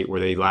in a state where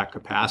they lack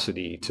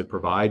capacity to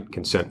provide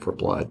consent for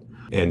blood.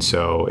 And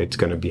so it's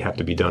going to have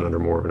to be done under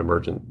more of an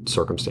emergent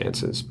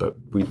circumstances. But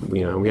we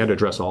had to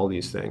address all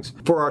these things.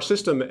 For our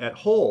system at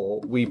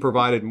whole, we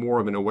provided more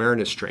of an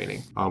awareness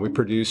training. We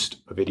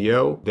produced a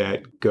video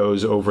that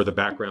goes over the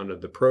background of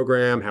the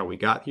program, how we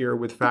got here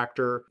with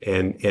Factor,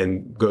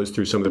 and goes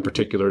through some of the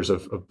particulars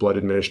of blood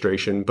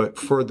administration. But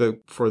for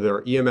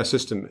their EMS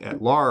system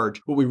at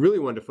large, what we really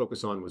wanted to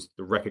focus on was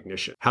the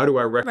recognition. How do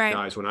I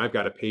recognize when I've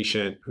got a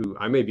patient who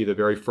I may be the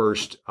very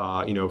first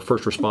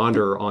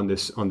responder on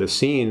this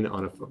scene,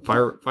 on a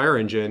fire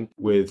engine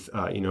with,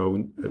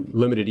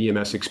 limited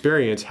EMS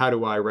experience, how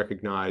do I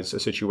recognize a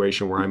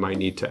situation where I might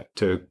need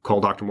to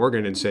call Dr.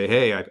 Morgan and say,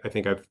 hey, I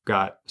think I've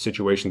got a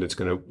situation that's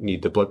going to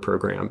need the blood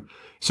program.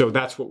 So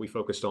that's what we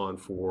focused on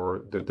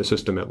for the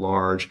system at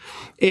large.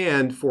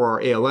 And for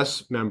our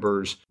ALS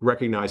members,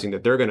 recognizing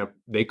that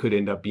they could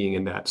end up being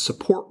in that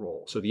support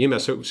role. So the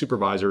EMS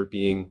supervisor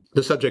being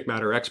the subject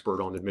matter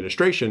expert on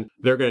administration,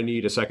 they're going to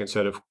need a second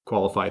set of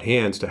qualified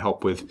hands to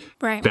help with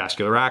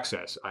vascular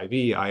access,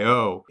 IV,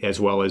 IO, as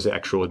well as the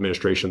actual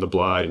administration of the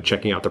blood and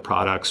checking out the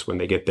products when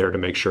they get there to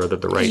make sure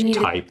that the right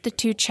type. The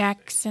 2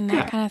 checks and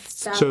that kind of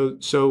stuff.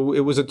 So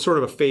it was a sort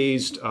of a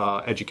phased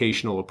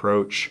educational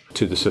approach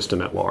to the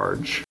system at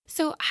large.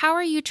 So how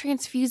are you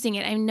transfusing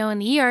it? I know in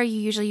the ER, you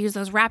usually use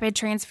those rapid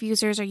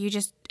transfusers. Are you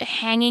just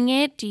hanging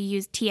it? Do you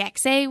use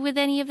TXA with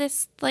any of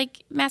this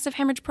like massive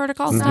hemorrhage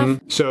protocol stuff?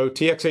 So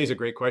TXA is a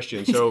great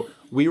question. So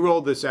we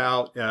rolled this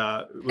out.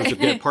 It was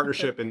a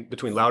partnership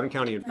between Loudoun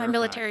County and Fairfax. My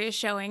military is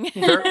showing.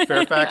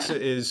 Fairfax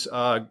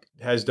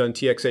has done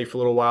TXA for a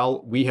little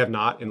while. We have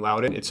not in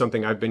Loudoun. It's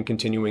something I've been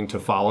continuing to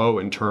follow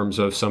in terms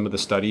of some of the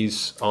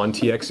studies on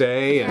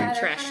TXA. And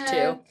Crash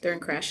 2. They're in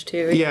Crash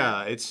 2.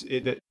 Yeah,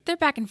 they're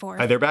back and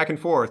forth. They're back and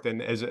forth.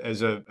 And as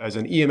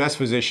an EMS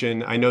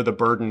physician, I know the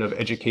burden of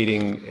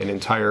educating an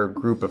entire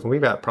group of,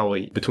 we've got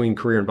probably between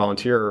career and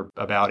volunteer,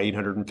 about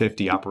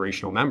 850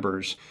 operational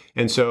members.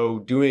 And so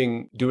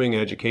doing an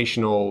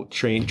educational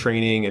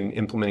training and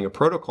implementing a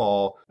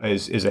protocol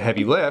is a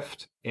heavy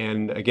lift.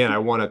 And again, I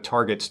want to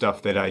target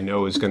stuff that I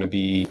know is going to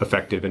be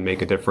effective and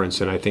make a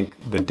difference. And I think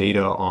the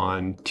data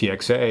on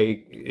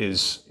TXA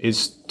is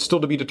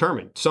still to be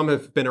determined. Some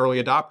have been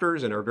early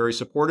adopters and are very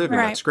supportive, and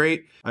that's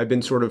great. I've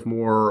been sort of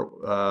more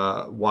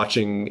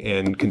watching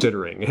and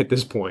considering at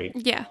this point.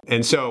 Yeah.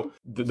 And so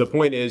the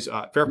point is,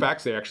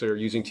 Fairfax, they actually are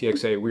using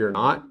TXA. We are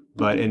not.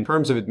 But in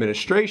terms of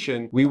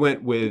administration, we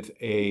went with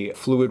a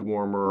fluid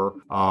warmer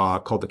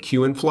called the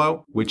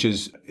Q-Inflow, which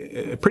is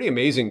a pretty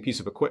amazing piece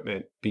of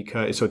equipment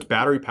because it's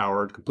battery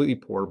powered, completely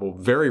portable,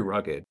 very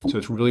rugged. So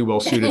it's really well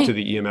suited to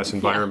the EMS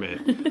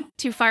environment.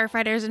 2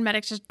 firefighters and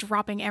medics just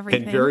dropping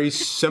everything. And very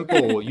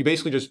simple. You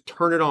basically just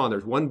turn it on.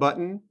 There's one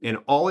button, and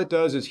all it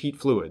does is heat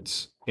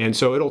fluids. And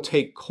so it'll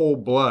take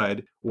cold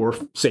blood or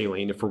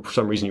saline, if for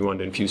some reason you wanted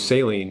to infuse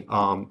saline,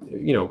 a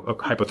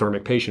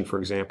hypothermic patient, for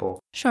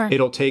example. Sure.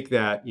 It'll take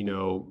that,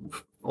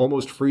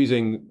 almost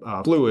freezing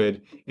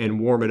fluid and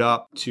warm it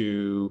up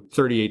to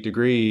 38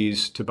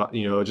 degrees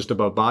to, just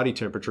above body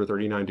temperature,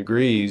 39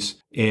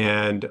 degrees,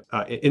 and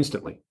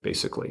instantly,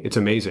 basically. It's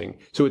amazing.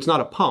 So it's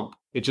not a pump.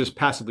 It just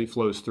passively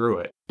flows through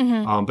it.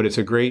 Mm-hmm. But it's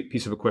a great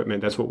piece of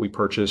equipment. That's what we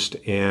purchased.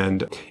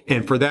 And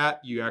for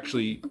that,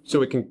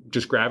 so it can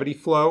just gravity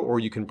flow or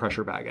you can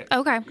pressure bag it.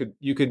 Okay.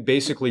 You could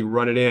basically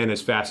run it in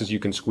as fast as you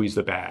can squeeze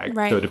the bag.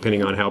 Right. So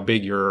depending on how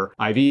big your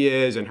IV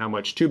is and how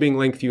much tubing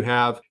length you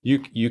have,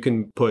 you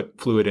can put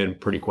fluid in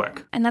pretty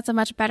quick. And that's a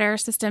much better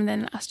system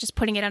than us just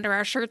putting it under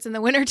our shirts in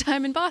the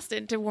wintertime in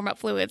Boston to warm up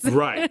fluids.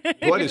 Right.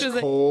 Blood is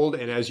cold.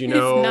 And as you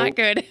know, it's not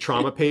good.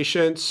 Trauma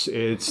patients,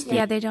 it's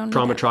the they don't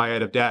trauma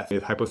triad of death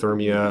with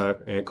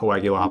hypothermia and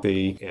coagulopathy.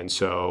 And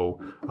so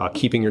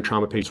keeping your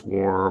trauma patients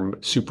warm,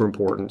 super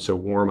important. So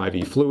warm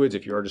IV fluids,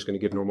 if you are just going to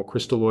give normal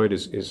crystalloid,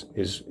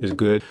 is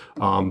good.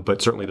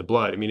 But certainly the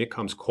blood, it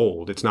comes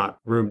cold. It's not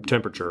room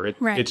temperature.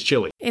 It's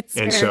chilly.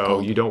 And so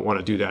cold. You don't want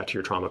to do that to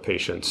your trauma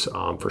patients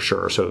for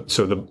sure. So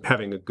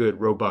having a good,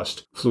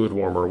 robust fluid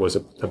warmer was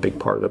a big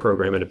part of the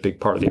program and a big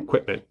part of the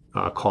equipment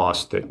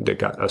cost that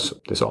got us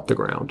this off the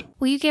ground.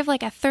 Will you give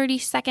like a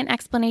 30-second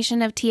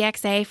explanation of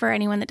TXA for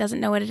anyone that doesn't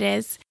know what it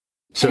is?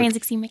 So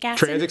tranexamic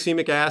acid.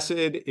 Tranexamic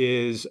acid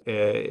is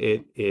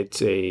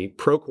it's a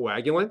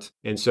procoagulant,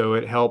 and so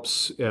it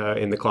helps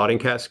in the clotting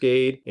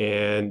cascade.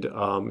 And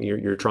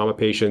your trauma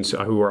patients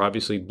who are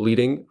obviously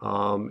bleeding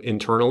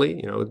internally,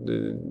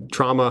 the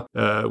trauma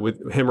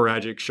with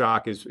hemorrhagic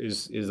shock is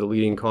the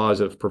leading cause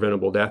of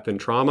preventable death in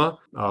trauma.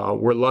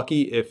 We're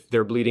lucky if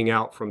they're bleeding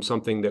out from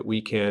something that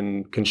we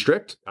can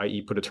constrict,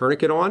 i.e., put a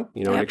tourniquet on,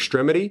 an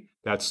extremity.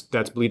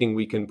 That's bleeding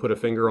we can put a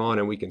finger on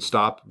and we can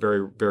stop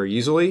very, very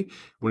easily.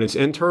 When it's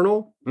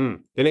internal,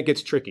 then it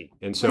gets tricky.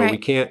 And so we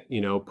can't,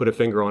 put a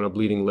finger on a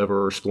bleeding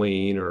liver or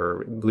spleen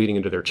or bleeding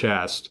into their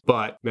chest.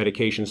 But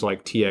medications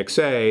like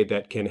TXA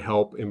that can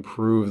help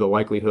improve the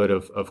likelihood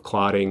of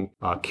clotting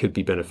could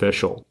be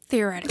beneficial.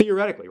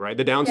 Theoretically, right?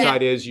 The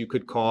downside is you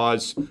could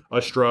cause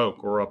a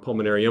stroke or a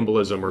pulmonary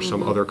embolism or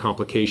some other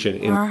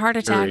complication. Or a heart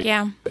attack,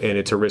 And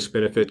it's a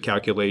risk-benefit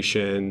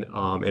calculation.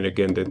 And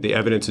again, the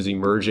evidence is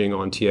emerging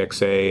on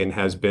TXA and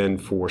has been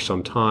for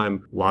some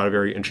time. A lot of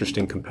very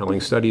interesting,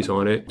 compelling studies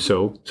on it.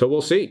 So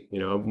we'll see.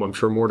 I'm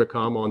sure more to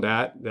come on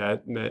that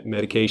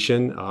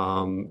medication.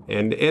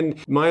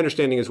 And my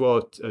understanding as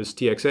well as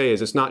TXA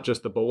is it's not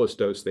just the bolus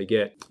dose they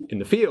get in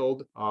the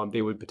field.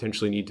 They would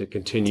potentially need to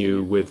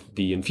continue with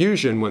the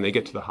infusion when they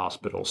get to the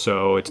hospital.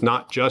 So it's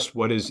not just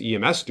what is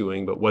EMS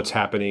doing, but what's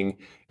happening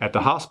at the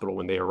hospital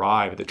when they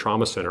arrive at the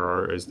trauma center,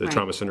 or is the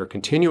trauma center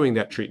continuing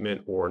that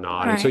treatment or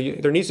not? And so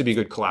there needs to be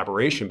good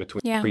collaboration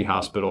between the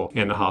pre-hospital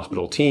and the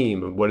hospital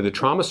team. And what are the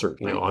trauma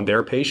surgeons, on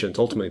their patients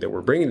ultimately that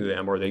we're bringing to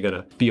them? Are they going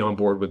to be on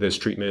board with this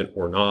treatment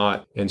or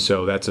not? And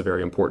so that's a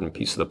very important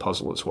piece of the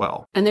puzzle as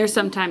well. And there's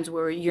some times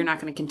where you're not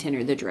going to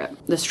continue the drip.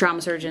 The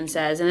trauma surgeon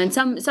says, and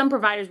then some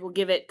providers will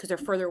give it because they're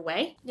further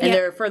away and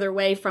they're further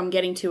away from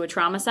getting to a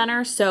trauma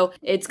center. So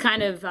it's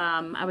kind of,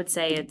 I would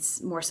say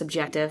it's more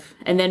subjective.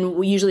 And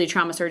then usually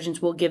trauma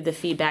surgeons will give the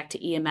feedback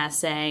to EMS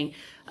saying,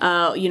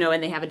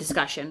 and they have a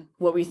discussion.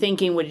 What were you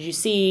thinking? What did you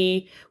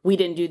see? We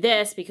didn't do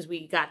this because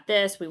we got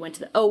this. We went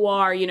to the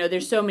OR.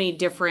 There's so many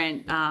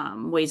different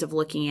ways of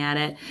looking at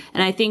it.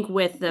 And I think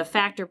with the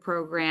Factor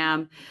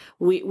program,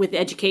 with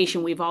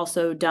education, we've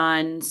also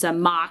done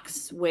some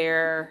mocks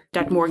where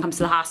Dr. Morgan comes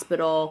to the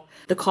hospital,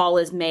 the call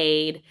is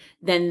made,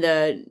 then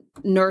the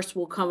nurse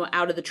will come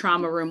out of the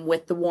trauma room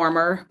with the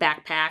warmer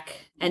backpack,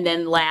 and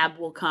then lab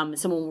will come.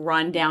 Someone will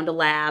run down to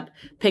lab,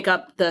 pick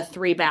up the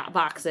 3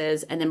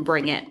 boxes, and then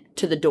bring it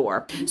to the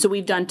door. So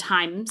we've done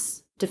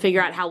times to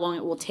figure out how long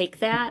it will take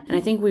that. And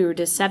I think we were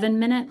to 7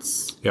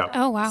 minutes. Yeah.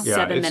 Oh, wow. Yeah,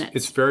 7 minutes.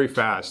 It's very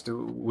fast,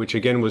 which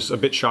again was a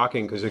bit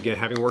shocking because, again,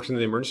 having worked in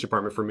the emergency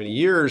department for many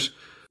years,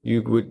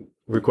 you would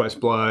request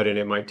blood and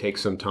it might take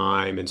some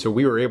time. And so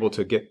we were able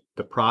to get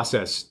the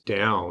process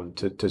down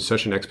to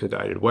such an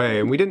expedited way.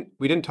 And we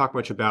didn't talk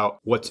much about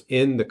what's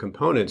in the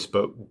components,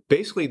 but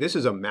basically this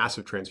is a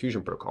massive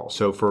transfusion protocol.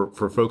 So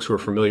for folks who are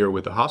familiar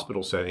with the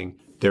hospital setting,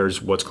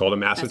 there's what's called a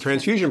massive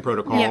transfusion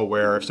protocol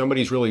where if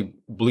somebody's really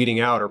bleeding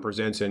out or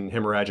presents in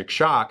hemorrhagic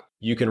shock,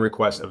 you can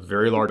request a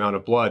very large amount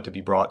of blood to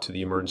be brought to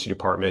the emergency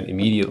department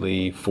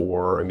immediately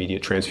for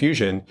immediate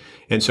transfusion.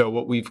 And so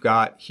what we've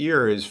got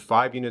here is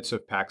 5 units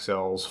of packed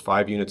cells,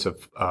 5 units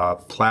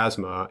of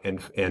plasma,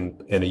 and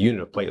a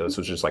unit of platelets,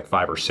 which is like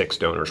 5 or 6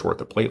 donors worth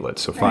of platelets.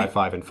 So 5,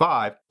 5, and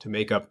 5 to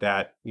make up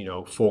that,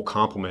 full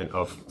complement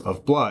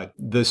of blood.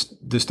 The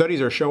studies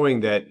are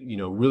showing that,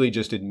 really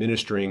just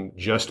administering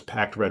just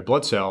packed red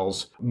blood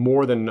cells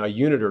more than a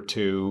unit or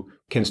two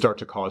can start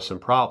to cause some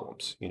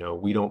problems.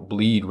 We don't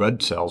bleed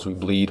red cells, we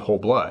bleed whole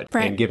blood.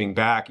 Right. And giving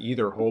back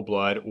either whole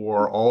blood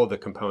or all of the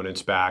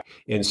components back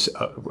in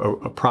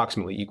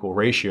approximately equal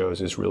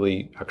ratios is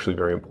really actually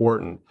very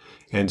important.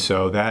 And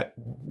so that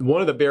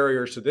one of the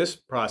barriers to this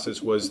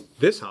process was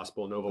this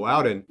hospital, Nova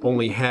Loudoun,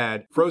 only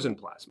had frozen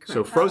plasma. Correct.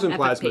 So frozen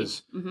plasma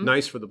is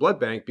nice for the blood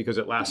bank because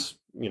it lasts,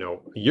 a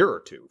year or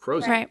two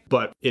frozen,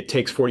 but it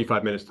takes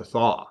 45 minutes to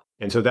thaw.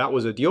 And so that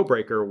was a deal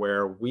breaker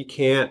where we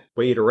can't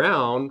wait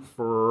around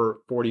for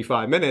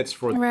 45 minutes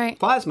for the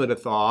plasma to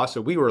thaw. So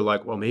we were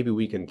like, well, maybe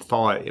we can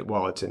thaw it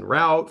while it's en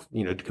route.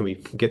 Can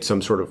we get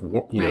some sort of,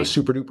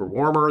 super duper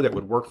warmer that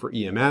would work for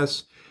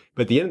EMS?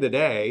 But at the end of the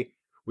day,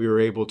 we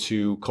were able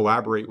to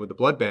collaborate with the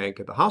blood bank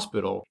at the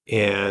hospital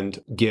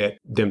and get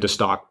them to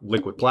stock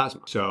liquid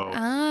plasma. So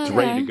it's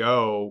ready to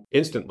go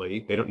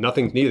instantly.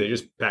 Nothing's needed. They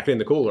just pack it in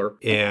the cooler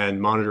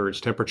and monitor its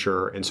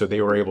temperature. And so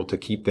they were able to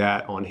keep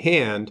that on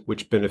hand,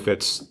 which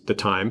benefits the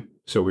time.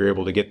 So we were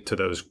able to get to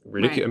those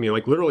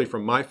ridiculous, literally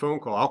from my phone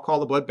call, I'll call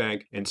the blood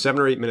bank and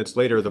 7 or 8 minutes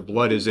later, the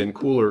blood is in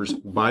coolers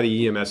by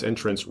the EMS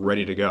entrance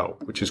ready to go,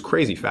 which is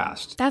crazy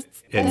fast.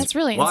 That's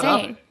really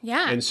insane.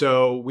 Yeah. And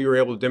so we were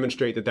able to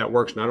demonstrate that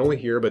works not only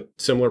here, but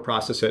similar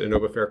process at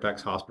Inova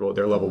Fairfax Hospital at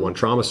their level 1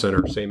 trauma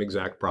center, same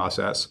exact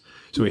process.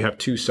 So we have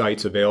 2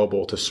 sites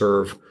available to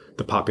serve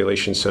the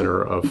population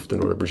center of the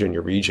Northern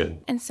Virginia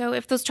region. And so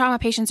if those trauma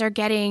patients are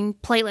getting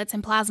platelets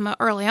and plasma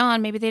early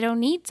on, maybe they don't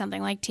need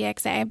something like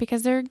TXA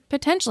because they're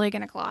potentially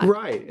going to clot.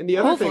 Right. And the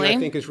other thing I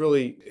think is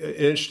really an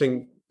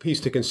interesting piece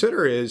to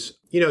consider is,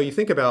 you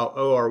think about,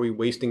 are we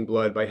wasting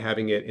blood by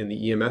having it in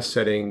the EMS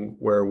setting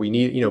where we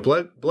need,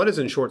 blood is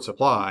in short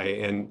supply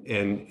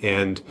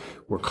and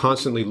we're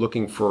constantly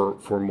looking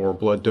for more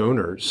blood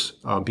donors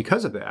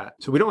because of that.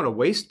 So we don't want to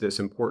waste this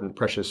important,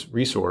 precious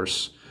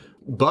resource.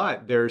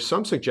 But there's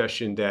some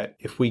suggestion that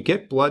if we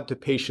get blood to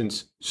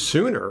patients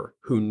sooner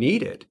who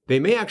need it, they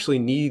may actually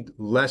need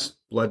less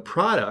blood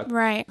product.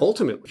 Right.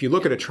 Ultimately, if you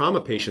look at a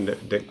trauma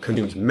patient that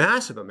consumes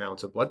massive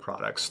amounts of blood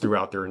products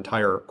throughout their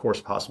entire course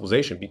of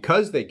hospitalization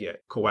because they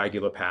get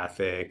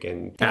coagulopathic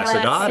and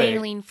acidotic.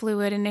 Saline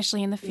fluid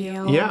initially in the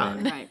field.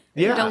 Yeah.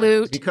 Yeah,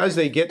 dilute. Because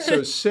they get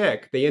so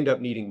sick, they end up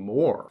needing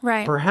more.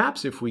 Right.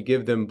 Perhaps if we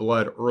give them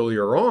blood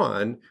earlier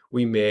on,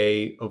 we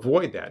may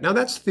avoid that. Now,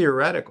 that's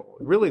theoretical.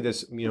 Really,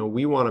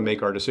 we want to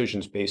make our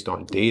decisions based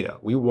on data.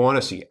 We want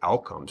to see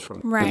outcomes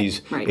from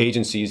these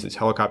agencies, these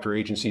helicopter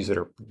agencies that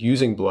are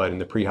using blood in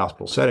the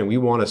pre-hospital setting. We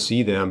want to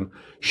see them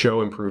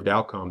show improved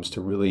outcomes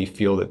to really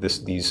feel that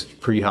these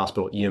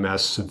pre-hospital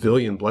EMS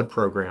civilian blood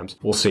programs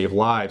will save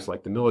lives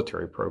like the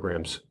military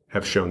programs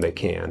have shown they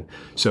can.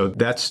 So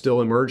that's still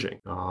emerging.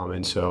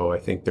 And so I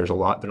think there's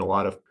been a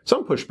lot of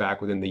some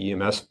pushback within the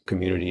EMS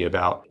community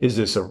about, is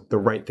this the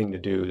right thing to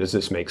do? Does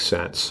this make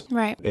sense?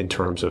 Right. In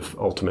terms of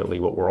ultimately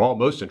what we're all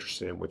most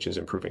interested in, which is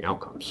improving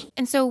outcomes.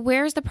 And so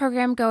where's the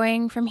program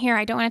going from here?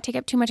 I don't want to take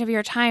up too much of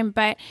your time,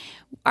 but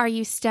are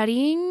you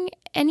studying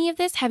any of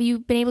this? Have you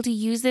been able to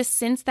use this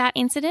since that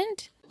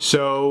incident?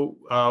 So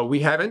we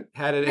haven't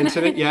had an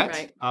incident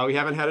yet. Right. We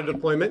haven't had a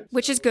deployment.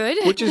 Which is good.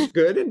 Which is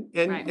good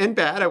and, Right. and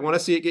bad. I want to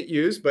see it get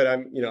used, but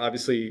I'm,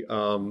 obviously...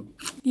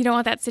 You don't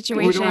want that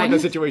situation. we don't want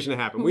that situation to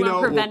happen. We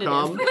know it will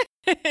come.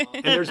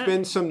 And there's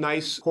been some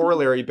nice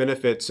corollary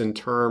benefits in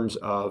terms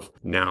of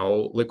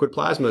now liquid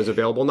plasma is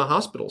available in the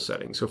hospital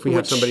setting. So if we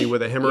have somebody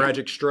with a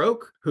hemorrhagic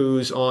stroke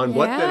who's on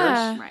blood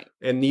thinners Right.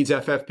 and needs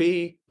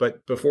FFP,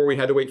 but before we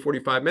had to wait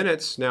 45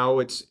 minutes, now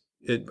it's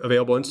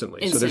available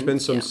instantly. So there's been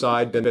some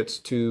side benefits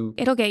to...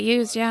 It'll get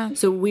used, yeah.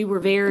 So we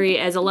were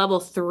as a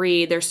level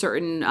 3, there's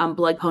certain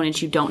blood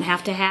components you don't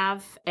have to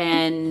have.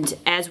 And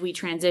as we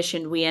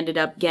transitioned, we ended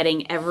up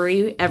getting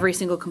every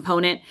single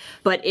component,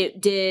 but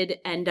it did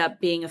end up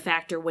being a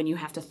factor when you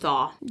have to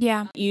thaw.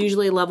 Yeah.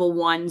 Usually level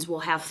 1s will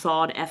have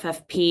thawed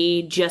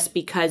FFP just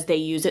because they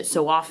use it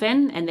so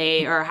often and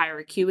they are higher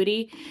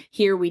acuity.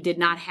 Here we did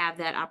not have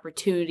that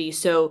opportunity.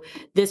 So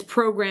this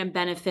program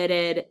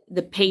benefited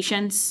the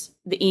patients,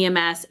 the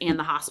EMS, and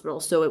the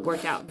hospital. So it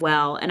worked out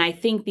well. And I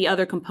think the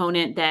other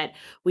component that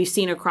we've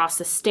seen across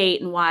the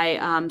state and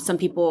why some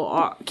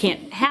people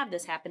can't have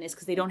this happen is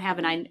because they don't have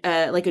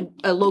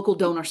a local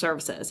donor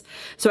services.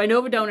 So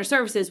Inova Donor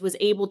Services was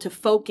able to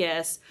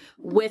focus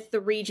with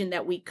the region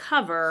that we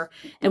cover,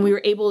 and we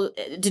were able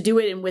to do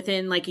it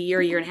within like a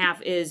year and a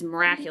half is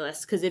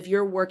miraculous. Because if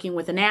you're working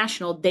with a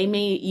national,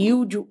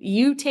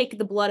 you take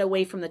the blood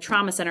away from the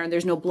trauma center and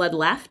there's no blood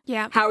left.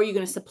 Yeah. How are you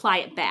going to supply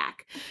it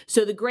back?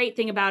 So the great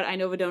thing about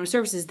Inova Donor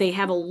Services, they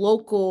have a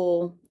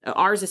local,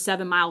 ours is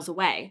 7 miles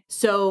away.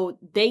 So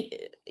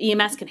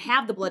EMS can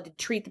have the blood to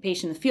treat the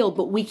patient in the field,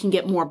 but we can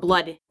get more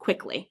blood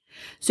quickly.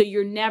 So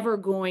you're never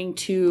going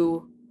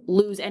to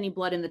lose any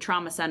blood in the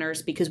trauma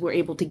centers because we're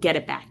able to get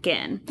it back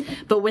in.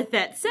 But with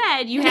that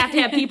said, you have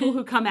to have people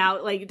who come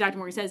out, like Dr.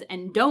 Morgan says,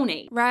 and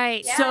donate.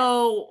 Right.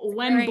 So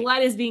when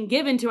blood is being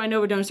given to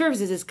Inova Donor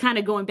Services, it's kind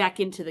of going back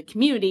into the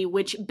community,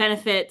 which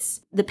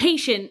benefits the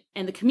patient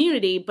and the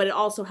community, but it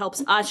also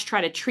helps us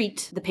try to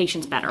treat the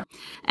patients better.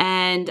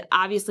 And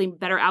obviously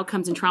better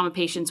outcomes in trauma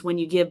patients when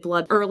you give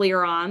blood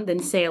earlier on than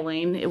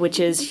saline, which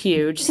is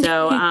huge.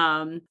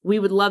 So we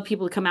would love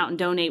people to come out and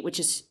donate, which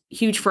is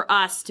huge for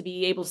us to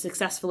be able to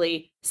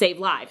successfully save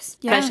lives,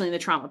 especially in the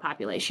trauma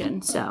population.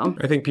 So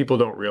I think people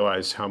don't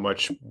realize how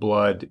much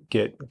blood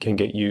can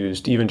get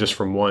used, even just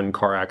from one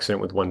car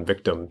accident with one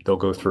victim. They'll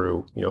go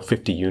through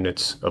 50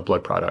 units of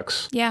blood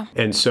products. Yeah.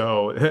 And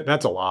so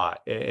that's a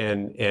lot.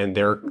 And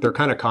they're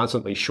kind of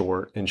constantly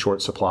short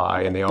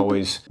supply, and they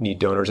always need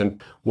donors.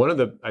 And one of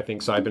the, I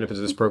think, side benefits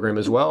of this program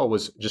as well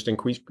was just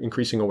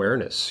increasing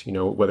awareness,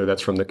 whether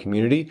that's from the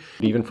community,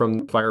 even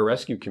from fire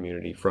rescue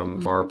community,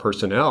 from our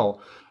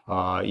personnel,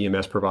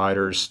 EMS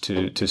providers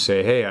to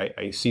say, hey,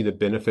 I see the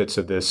benefits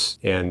of this,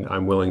 and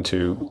I'm willing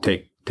to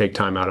take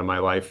time out of my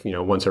life,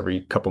 once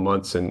every couple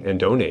months and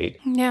donate.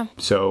 Yeah.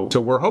 So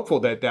we're hopeful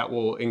that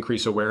will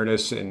increase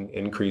awareness and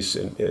increase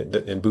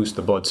and boost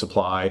the blood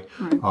supply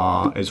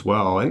as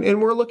well.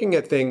 And we're looking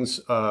at things,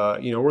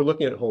 we're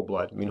looking at whole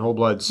blood. I mean, whole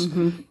blood's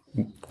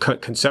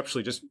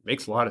conceptually just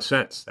makes a lot of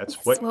sense.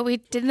 That's what we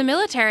did in the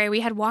military.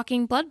 We had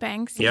walking blood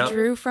banks. You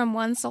drew from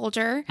one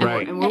soldier.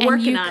 Right. And we're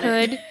working on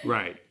it. You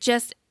could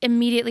just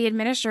immediately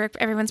administer, if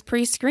everyone's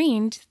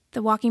pre-screened,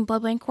 the walking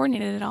blood bank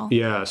coordinated it all.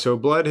 Yeah, so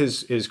blood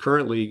is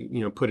currently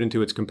put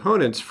into its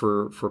components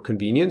for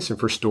convenience and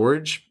for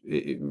storage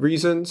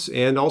reasons,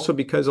 and also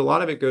because a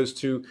lot of it goes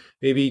to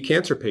maybe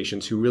cancer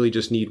patients who really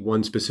just need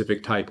one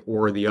specific type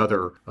or the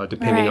other,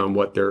 depending on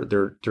what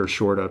they're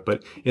short of.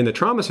 But in the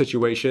trauma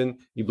situation,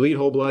 you bleed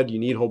whole blood, you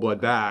need whole blood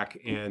back,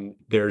 and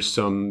there's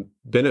some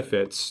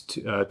benefits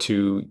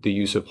to the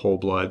use of whole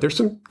blood. There's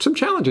some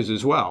challenges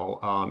as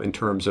well in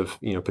terms of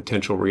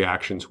potential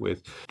reactions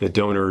with the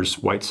donor's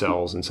white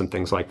cells and some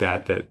things like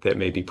that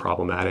may be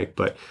problematic.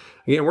 But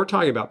again, we're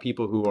talking about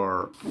people who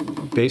are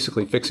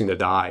basically fixing to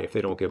die if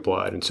they don't get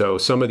blood. And so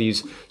some of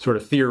these sort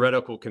of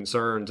theoretical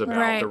concerns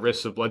about the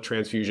risks of blood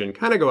transfusion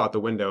kind of go out the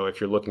window if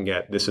you're looking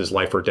at this is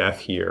life or death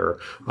here.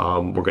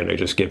 We're going to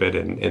just give it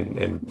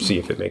and see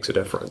if it makes a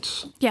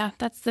difference. Yeah,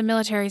 that's the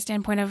military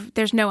standpoint of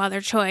there's no other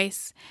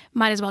choice.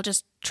 Might as well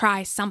just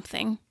try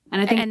something.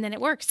 And then it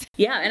works.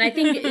 Yeah, and I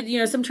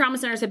think, some trauma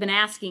centers have been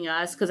asking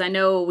us, because I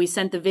know we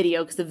sent the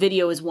video, because the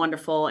video is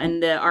wonderful,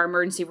 and our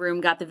emergency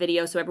room got the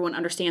video so everyone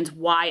understands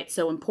why it's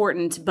so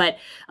important. But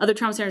other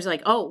trauma centers are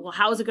like, oh, well,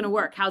 how is it going to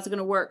work? How's it going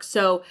to work?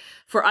 So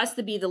for us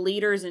to be the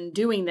leaders in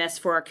doing this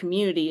for our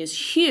community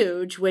is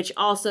huge, which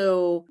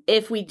also,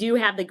 if we do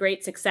have the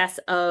great success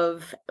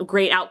of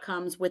great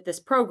outcomes with this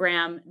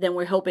program, then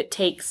we hope it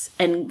takes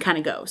and kind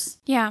of goes.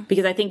 Yeah.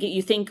 Because I think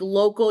you think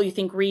local, you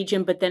think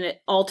region, but then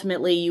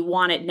ultimately you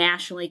want it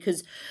nationally,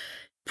 because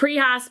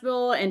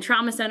pre-hospital and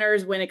trauma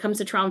centers, when it comes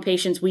to trauma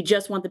patients, we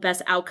just want the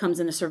best outcomes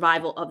in the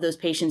survival of those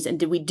patients. And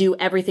did we do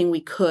everything we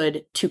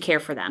could to care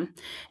for them?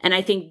 And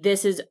I think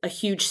this is a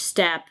huge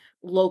step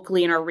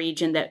locally in our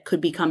region that could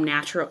become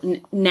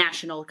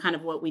national, kind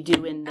of what we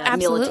do in the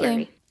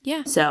military.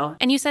 Yeah. So,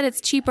 and you said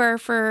it's cheaper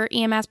for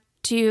EMS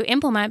to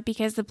implement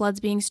because the blood's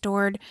being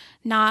stored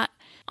not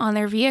on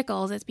their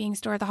vehicles, it's being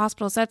stored at the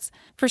hospitals. That's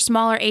for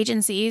smaller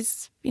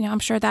agencies. I'm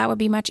sure that would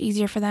be much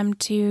easier for them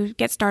to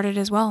get started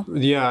as well.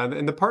 Yeah.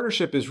 And the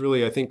partnership is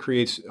really, I think,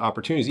 creates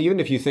opportunities. Even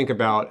if you think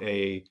about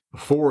a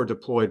forward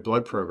deployed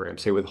blood program,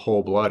 say with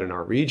whole blood in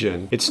our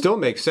region, it still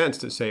makes sense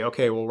to say,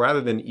 okay, well,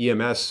 rather than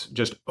EMS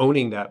just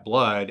owning that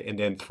blood and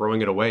then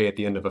throwing it away at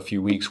the end of a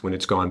few weeks when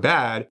it's gone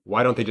bad,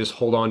 why don't they just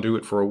hold on to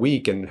it for a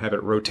week and have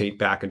it rotate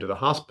back into the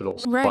hospital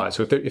supply? Right.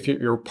 So if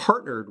you're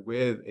partnered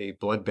with a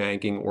blood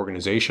banking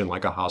organization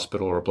like a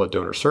hospital or blood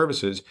donor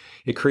services,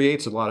 it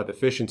creates a lot of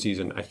efficiencies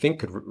and I think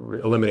could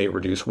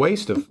reduce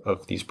waste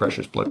of these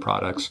precious blood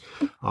products.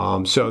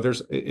 So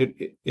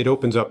it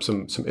opens up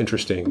some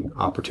interesting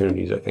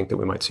opportunities, I think, that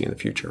we might see in the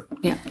future.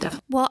 Yeah, definitely.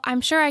 Well,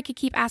 I'm sure I could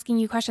keep asking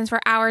you questions for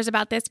hours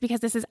about this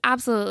because this is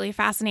absolutely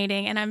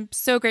fascinating. And I'm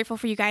so grateful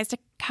for you guys to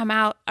come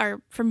out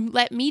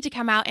let me to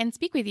come out and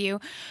speak with you.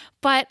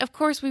 But of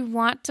course, we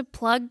want to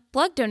plug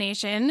blood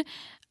donation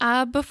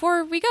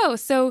before we go.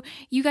 So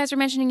you guys are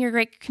mentioning your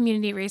great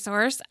community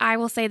resource. I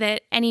will say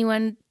that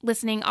anyone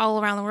listening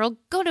all around the world,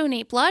 go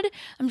donate blood.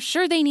 I'm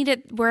sure they need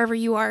it wherever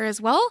you are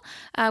as well.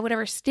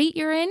 Whatever state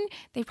you're in,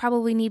 they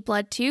probably need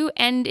blood too.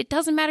 And it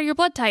doesn't matter your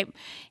blood type.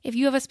 If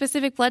you have a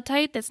specific blood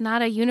type that's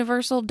not a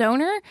universal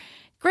donor,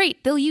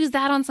 great. They'll use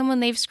that on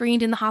someone they've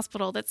screened in the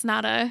hospital that's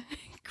not a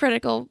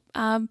critical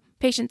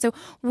patient. So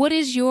what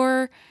is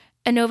your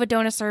Inova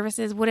Donor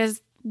Services? What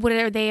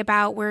are they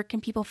about? Where can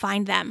people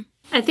find them?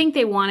 I think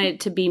they want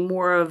it to be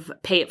more of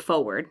pay it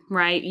forward,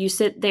 right? You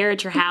sit there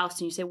at your house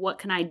and you say, what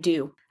can I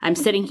do? I'm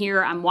sitting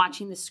here, I'm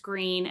watching the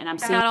screen and I'm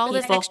seeing all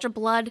this extra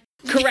blood.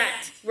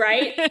 Correct,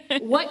 right?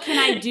 What can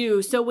I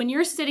do? So when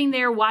you're sitting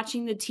there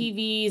watching the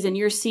TVs and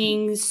you're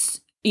seeing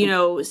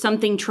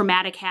something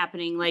traumatic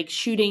happening, like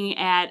shooting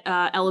at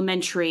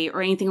elementary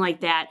or anything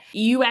like that,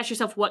 you ask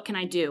yourself, what can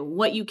I do?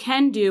 What you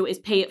can do is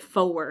pay it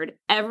forward.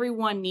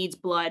 Everyone needs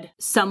blood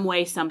some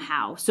way,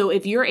 somehow. So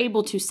if you're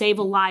able to save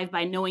a life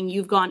by knowing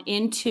you've gone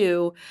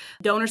into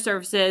donor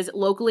services,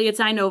 locally it's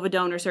Inova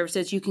Donor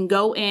Services, you can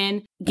go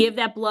in, give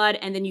that blood,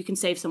 and then you can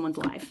save someone's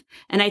life.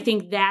 And I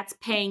think that's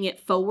paying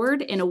it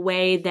forward in a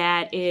way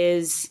that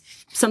is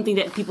something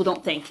that people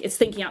don't think. It's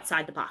thinking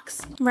outside the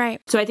box. Right.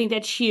 So I think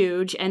that's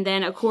huge. And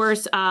then, of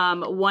course,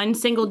 one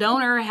single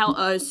donation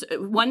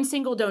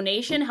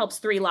helps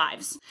 3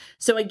 lives.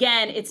 So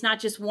again, it's not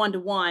just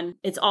 1-to-1.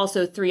 It's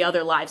also 3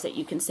 other lives that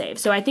you can save.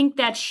 So I think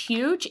that's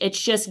huge. It's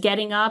just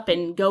getting up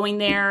and going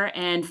there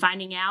and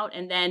finding out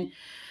and then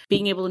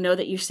being able to know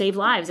that you save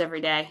lives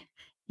every day.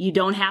 You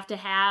don't have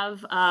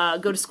to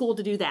go to school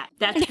to do that.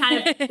 That's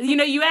kind of,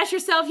 you ask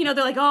yourself, they're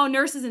like, oh,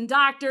 nurses and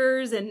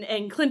doctors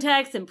and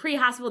clinics and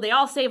pre-hospital, they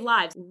all save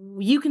lives.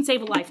 You can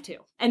save a life too.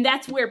 And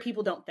that's where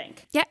people don't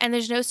think. Yeah, and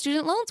there's no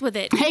student loans with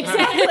it.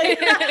 Exactly.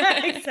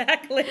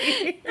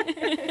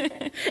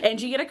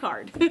 And you get a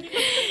card.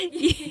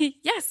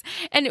 Yes.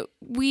 And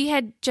we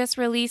had just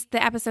released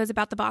the episodes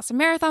about the Boston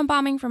Marathon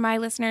bombing for my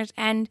listeners,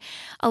 and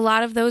a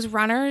lot of those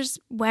runners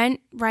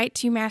went right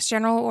to Mass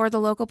General or the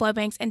local blood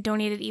banks and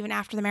donated even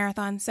after the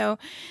marathon. So,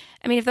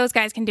 I mean, if those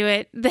guys can do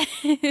it,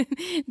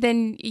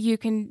 then you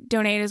can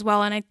donate as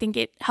well. And I think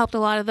it helped a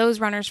lot of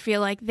those runners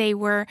feel like they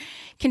were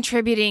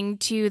contributing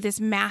to this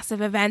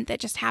massive event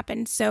that just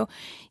happened. So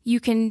you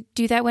can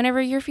do that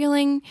whenever you're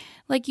feeling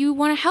like you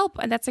want to help.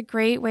 And that's a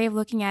great way of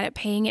looking at it,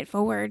 paying it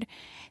forward.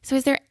 So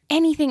is there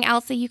anything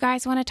else that you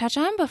guys want to touch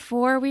on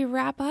before we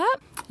wrap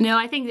up? No,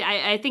 I think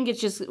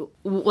it's just,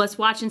 let's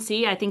watch and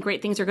see. I think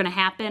great things are going to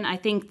happen. I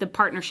think the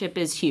partnership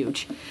is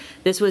huge.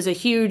 This was a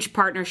huge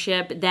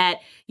partnership that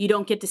you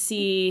don't get to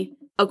see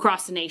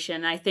across the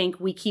nation. I think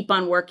we keep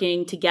on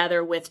working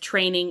together with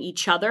training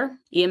each other.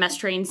 EMS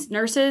trains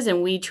nurses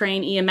and we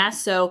train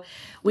EMS. So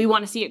we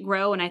want to see it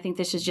grow. And I think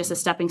this is just a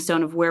stepping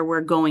stone of where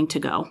we're going to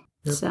go.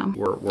 Yep. So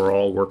we're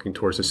all working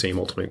towards the same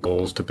ultimate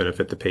goals to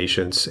benefit the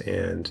patients,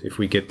 and if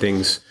we get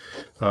things,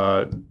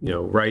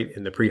 right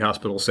in the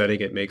pre-hospital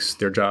setting, it makes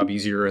their job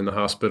easier in the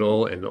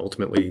hospital, and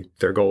ultimately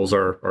their goals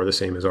are the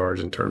same as ours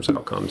in terms of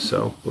outcomes.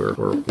 So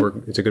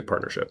it's a good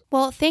partnership.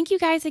 Well, thank you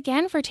guys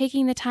again for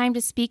taking the time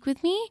to speak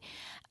with me.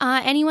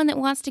 Anyone that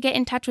wants to get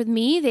in touch with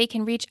me, they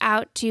can reach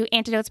out to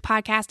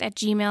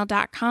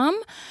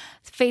antidotespodcast@gmail.com.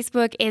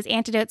 Facebook is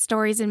Antidote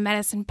Stories in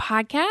Medicine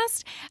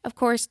Podcast. Of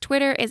course,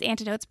 Twitter is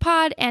Antidotes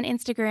Pod, and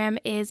Instagram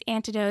is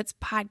Antidotes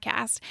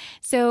Podcast.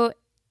 So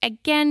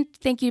again,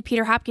 thank you to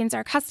Peter Hopkins,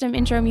 our custom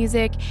intro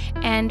music,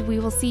 and we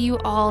will see you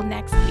all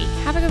next week.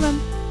 Have a good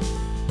one.